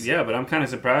 6 weeks. Yeah, but I'm kind of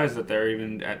surprised that they're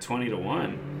even at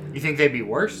 20-1. You think they'd be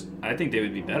worse? I think they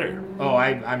would be better. Oh,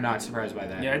 I'm not surprised by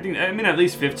that. Yeah, at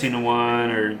least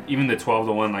 15-1 or even the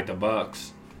 12-1 like the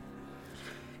Bucks.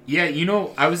 Yeah,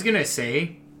 I was gonna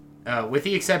say, with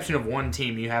the exception of one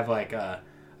team, you have like a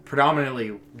predominantly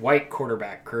white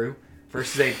quarterback crew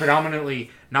versus a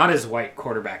predominantly not as white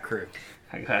quarterback crew.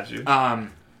 I got you.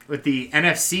 With the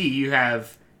NFC, you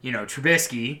have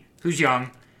Trubisky, who's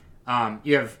young.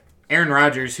 You have Aaron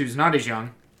Rodgers, who's not as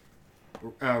young.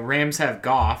 Rams have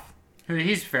Goff,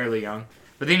 he's fairly young.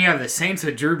 But then you have the Saints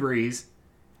with Drew Brees.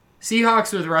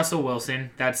 Seahawks with Russell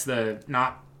Wilson. That's the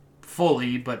not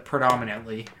fully, but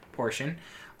predominantly portion.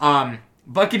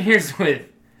 Buccaneers with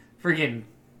friggin'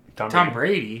 Tom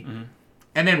Brady. Mm-hmm.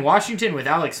 And then Washington with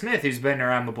Alex Smith, who's been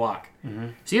around the block. Mm-hmm.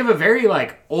 So you have a very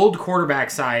old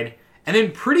quarterback side, and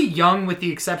then pretty young with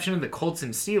the exception of the Colts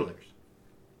and Steelers.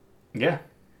 Yeah.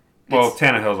 Well,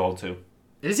 Tannehill's old too.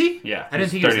 Is he? Yeah. I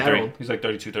didn't think he was that old. He's like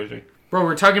 32, 33. Bro,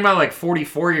 we're talking about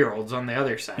 44-year-olds on the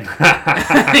other side.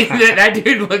 I think that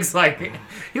dude looks like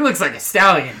a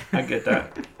stallion. I get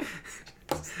that.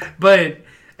 But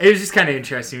it was just kind of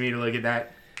interesting to me to look at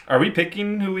that. Are we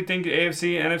picking who we think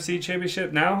AFC, NFC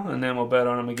championship now, and then we'll bet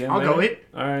on them again? I'll later? go it.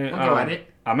 All right. I'll go at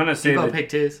it. I'm gonna say Debo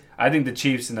picked his. I think the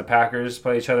Chiefs and the Packers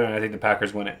play each other, and I think the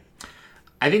Packers win it.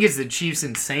 I think it's the Chiefs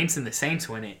and Saints, and the Saints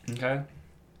win it. Okay. I'm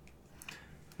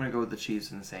gonna go with the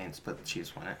Chiefs and the Saints, but the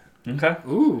Chiefs win it. Okay.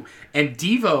 Ooh, and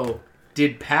Devo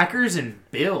did Packers and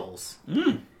Bills,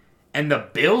 and the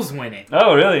Bills win it.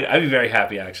 Oh, really? I'd be very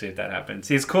happy actually if that happened.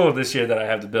 See, it's cool this year that I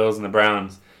have the Bills and the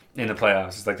Browns in the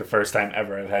playoffs. It's like the first time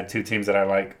ever I've had two teams that I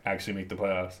like actually make the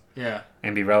playoffs. Yeah.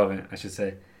 And be relevant, I should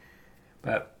say.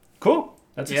 But cool.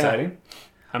 That's exciting.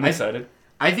 I'm excited.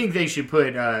 I think they should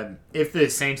put, if the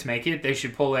Saints make it, they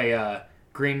should pull a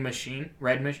green machine,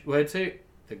 red machine, what's it?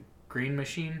 The green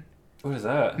machine? What is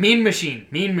that? Mean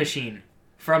machine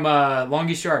from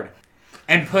Longest Yard.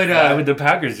 And put, Why would the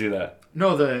Packers do that?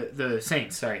 no, the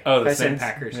Saints, sorry. Oh, the I said Saints?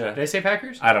 Packers. Yeah. Did I say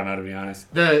Packers? I don't know, to be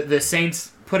honest. The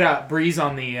Saints put out Breeze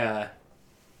on the,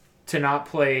 to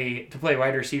play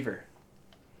wide receiver.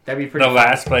 That'd be pretty The fun.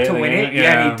 last play To of the win game? it.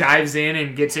 Yeah, and he dives in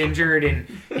and gets injured and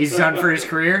he's done for his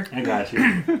career. I got you.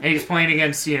 And he's playing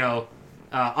against,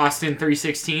 Austin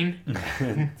 316.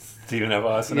 Stephen F.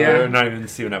 Austin. Yeah. Or not even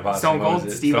Stephen F. Austin. Stone What was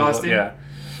Cold? it? Steve Stone Cold, Austin? Yeah.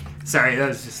 Sorry, that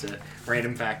was just a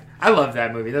random fact. I love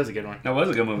that movie. That was a good one. That was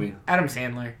a good movie. Adam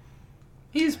Sandler.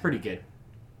 He's pretty good.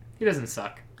 He doesn't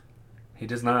suck. He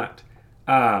does not.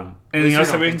 least Anything you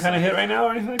else don't that we can think kind of hit right now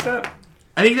or anything like that?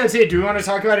 I think that's it. Do we want to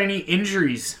talk about any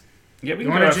injuries? Yeah, we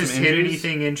You can want go to off just some hit injuries.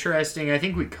 anything interesting? I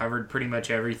think we covered pretty much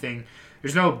everything.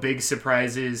 There's no big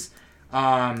surprises.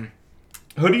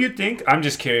 Who do you think? I'm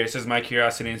just curious. This is my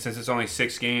curiosity, and since it's only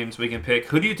 6 games, we can pick.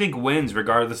 Who do you think wins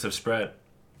regardless of spread?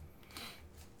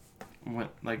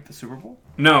 What, like the Super Bowl?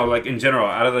 No, like in general,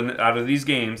 out of these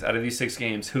games, out of these 6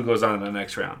 games, who goes on to the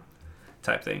next round?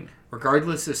 Type thing.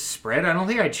 Regardless of spread, I don't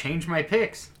think I changed my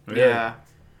picks. Really? Yeah.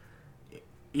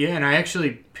 Yeah, and I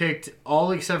actually picked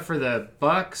all except for the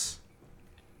Bucks.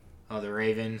 Oh, the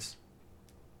Ravens.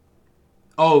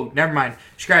 Oh, never mind.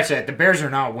 Scratch that. The Bears are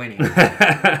not winning.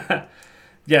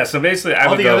 Yeah. So basically,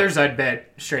 All the others I'd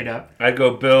bet straight up. I'd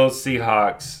go Bills,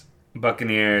 Seahawks,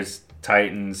 Buccaneers,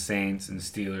 Titans, Saints, and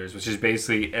Steelers, which is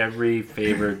basically every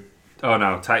favored. Oh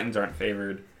no, Titans aren't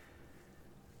favored,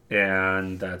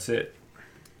 and that's it.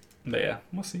 But yeah,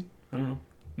 we'll see. I don't know.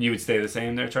 You would stay the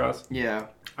same there, Charles? Yeah.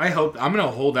 I hope I'm gonna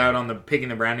hold out on the picking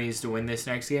the Brownies to win this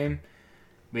next game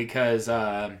because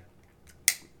I'm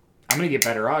gonna get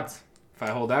better odds if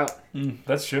I hold out.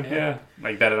 That's true. Yeah.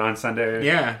 Like bet it on Sunday.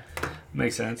 Yeah,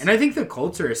 Makes sense. and I think the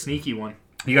Colts are a sneaky one.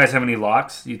 You guys have any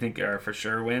locks you think are for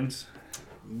sure wins?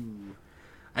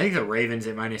 I think the Ravens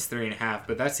at -3.5,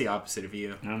 but that's the opposite of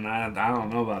you. I don't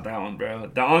know about that one, bro.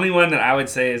 The only one that I would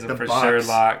say is a The for Bucks. sure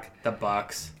lock. The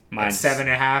Bucks. Mine's At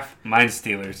 7.5. Mine's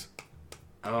Steelers.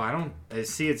 Oh, I don't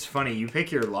see. It's funny. You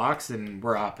pick your locks, and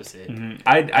we're opposite.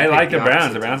 I picked like the the Browns.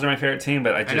 opposite The Browns are my favorite team,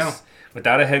 but I know. just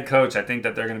without a head coach, I think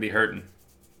that they're going to be hurting.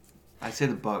 I'd say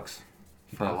the Bucks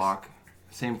for a Bucks. lock.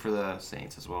 Same for the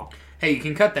Saints as well. Hey, you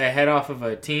can cut the head off of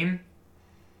a team,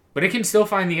 but it can still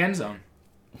find the end zone.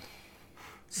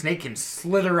 Snake can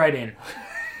slither right in.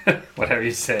 Whatever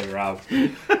you say, Rob.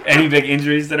 Any big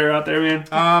injuries that are out there, man?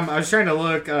 I was trying to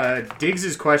look. Diggs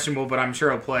is questionable, but I'm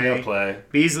sure he'll play. He'll play.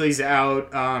 Beasley's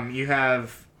out. You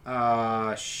have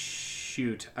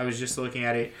shoot. I was just looking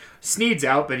at it. Snead's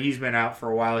out, but he's been out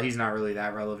for a while. He's not really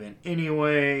that relevant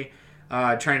anyway.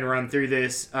 Trying to run through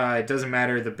this. It doesn't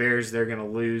matter. The Bears, they're gonna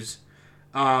lose.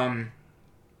 Why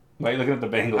are you looking at the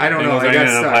Bengals? I don't know. Bengals I aren't got even in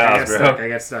the stuck. playoffs, I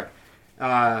got stuck.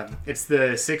 It's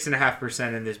the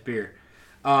 6.5% in this beer.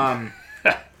 Beckham.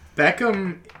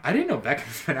 I didn't know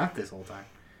Beckham's been out this whole time.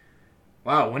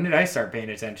 Wow. When did I start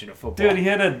paying attention to football? Dude, he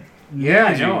had a yeah,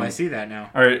 I injury. know. I see that now.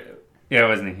 Or yeah,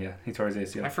 wasn't he? Yeah, he tore his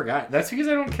ACL. I forgot. That's because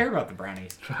I don't care about the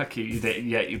Brownies. Fuck you.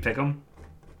 You pick him?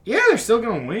 Yeah, they're still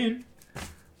gonna win.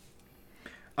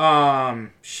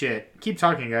 Shit. Keep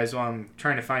talking, guys, while I'm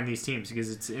trying to find these teams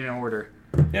because it's in order.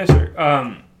 Yeah, sure.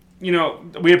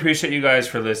 We appreciate you guys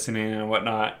for listening and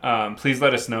whatnot. Please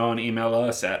let us know and email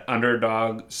us at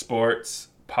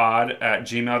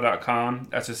underdogsportspod@gmail.com.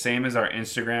 That's the same as our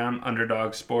Instagram,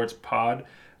 underdogsportspod.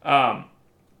 Let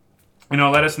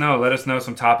us know. Let us know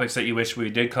some topics that you wish we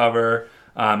did cover.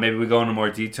 Maybe we go into more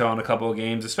detail on a couple of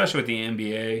games, especially with the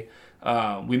NBA.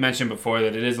 We mentioned before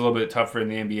that it is a little bit tougher in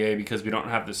the NBA because we don't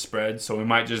have the spread, so we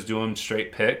might just do them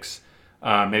straight picks.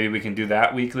 Maybe we can do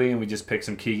that weekly and we just pick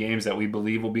some key games that we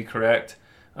believe will be correct,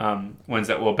 ones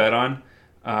that we'll bet on.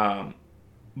 Wow,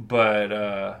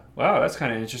 that's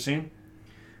kind of interesting.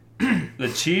 The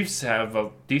Chiefs have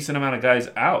a decent amount of guys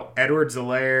out.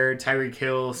 Edwards-Helaire, Tyreek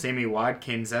Hill, Sammy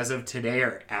Watkins, as of today,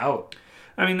 are out.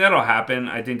 I mean, that'll happen.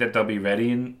 I think that they'll be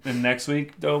ready in next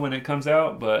week, though, when it comes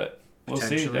out. But we'll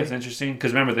see. That's interesting.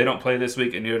 Because remember, they don't play this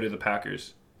week, and neither do the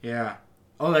Packers. Yeah.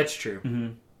 Oh, that's true. Mm-hmm.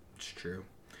 It's true.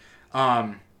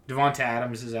 Devonta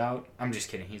Adams is out. I'm just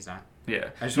kidding. He's not.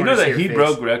 Yeah. You know that he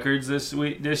broke records this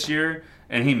year,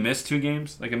 and he missed 2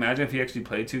 games? Like, imagine if he actually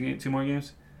played 2 more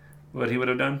games. What he would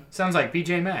have done? Sounds like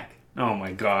BJ Mack. Oh,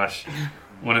 my gosh.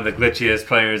 One of the glitchiest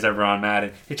players ever on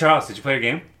Madden. Hey, Charles, did you play a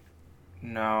game?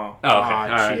 No. Oh, okay. All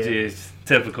right, jeez.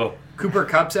 Typical. Cooper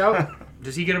Kupp's out.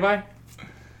 Does he get a bye?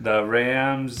 The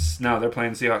Rams, no, they're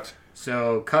playing Seahawks.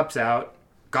 So, Kupp's out.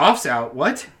 Goff's out.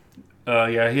 What?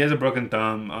 Yeah, he has a broken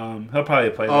thumb. He'll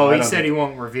probably play. Oh, he said he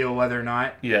won't reveal whether or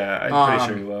not. Yeah, I'm pretty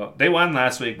sure he will. They won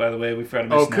last week, by the way. We forgot to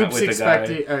mention that with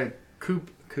the guy.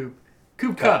 Coop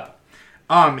Kupp.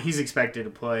 He's expected to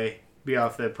play. Be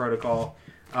off the protocol.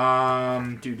 Dalvin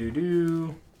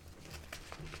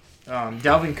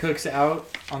Cook's out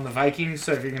on the Vikings,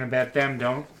 so if you're gonna bet them,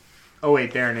 don't. Oh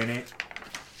wait, they're in it.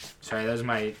 Sorry, that was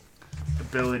my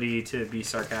ability to be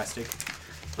sarcastic.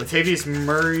 Latavius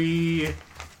Murray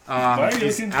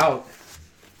is out.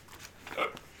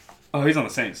 Oh, he's on the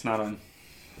Saints, not on.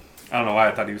 I don't know why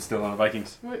I thought he was still on the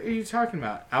Vikings. What are you talking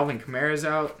about? Alvin Kamara's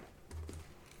out.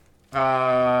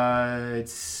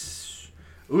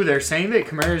 They're saying that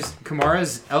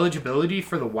Kamara's eligibility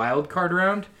for the wild card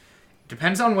round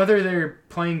depends on whether they're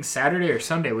playing Saturday or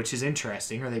Sunday, which is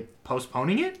interesting. Are they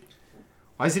postponing it?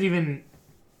 Why is it even?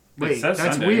 Wait, that's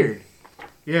Sunday. Weird.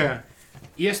 Yeah,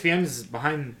 ESPN is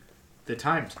behind the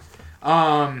times.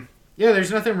 Yeah,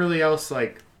 there's nothing really else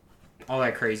like all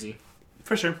that crazy.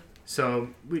 For sure. So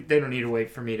they don't need to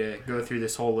wait for me to go through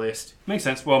this whole list. Makes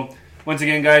sense. Well, once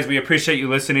again, guys, we appreciate you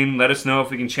listening. Let us know if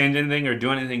we can change anything or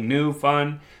do anything new,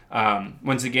 fun.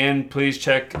 Once again, please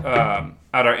check out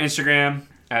our Instagram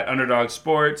at Underdog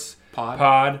Sports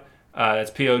Pod.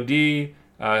 That's POD.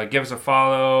 Give us a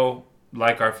follow.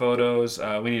 Like our photos.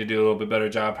 We need to do a little bit better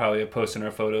job probably of posting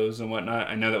our photos and whatnot.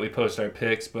 I know that we post our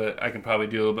pics, but I can probably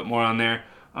do a little bit more on there.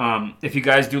 If you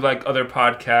guys do like other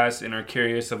podcasts and are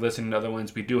curious of listening to other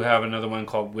ones, we do have another one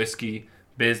called Whiskey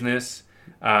Business.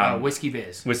 Whiskey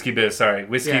Biz. Whiskey Biz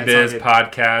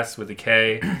Podcast with a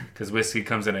K, because whiskey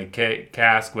comes in a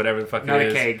cask, whatever the fuck Not it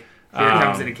is. Not a keg. Here it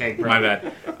comes in a keg, bro. My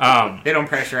bad. They don't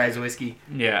pressurize whiskey.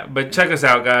 Yeah, but check us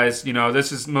out, guys. You know,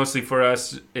 this is mostly for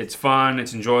us. It's fun.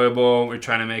 It's enjoyable. We're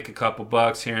trying to make a couple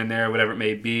bucks here and there, whatever it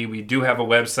may be. We do have a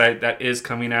website that is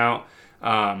coming out. The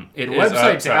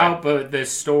website's out, but the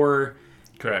store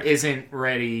correct isn't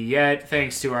ready yet,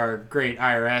 thanks to our great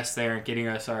IRS there getting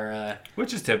us our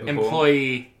which is typical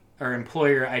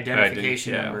employer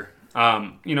identification number.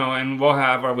 You know, and we'll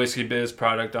have our Whiskey Biz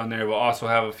product on there. We'll also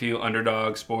have a few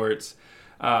Underdog Sports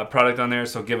product on there.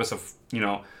 So give us a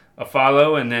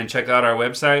follow, and then check out our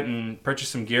website and purchase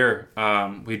some gear.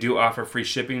 We do offer free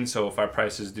shipping, so if our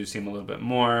prices do seem a little bit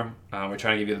more, we're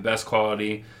trying to give you the best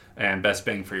quality and best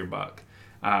bang for your buck.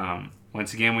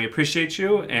 Once again, we appreciate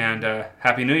you, and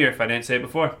Happy New Year if I didn't say it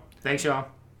before. Thanks, y'all.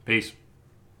 Peace.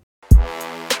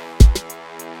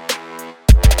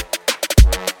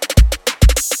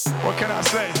 What can I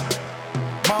say?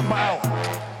 Mamba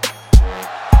out.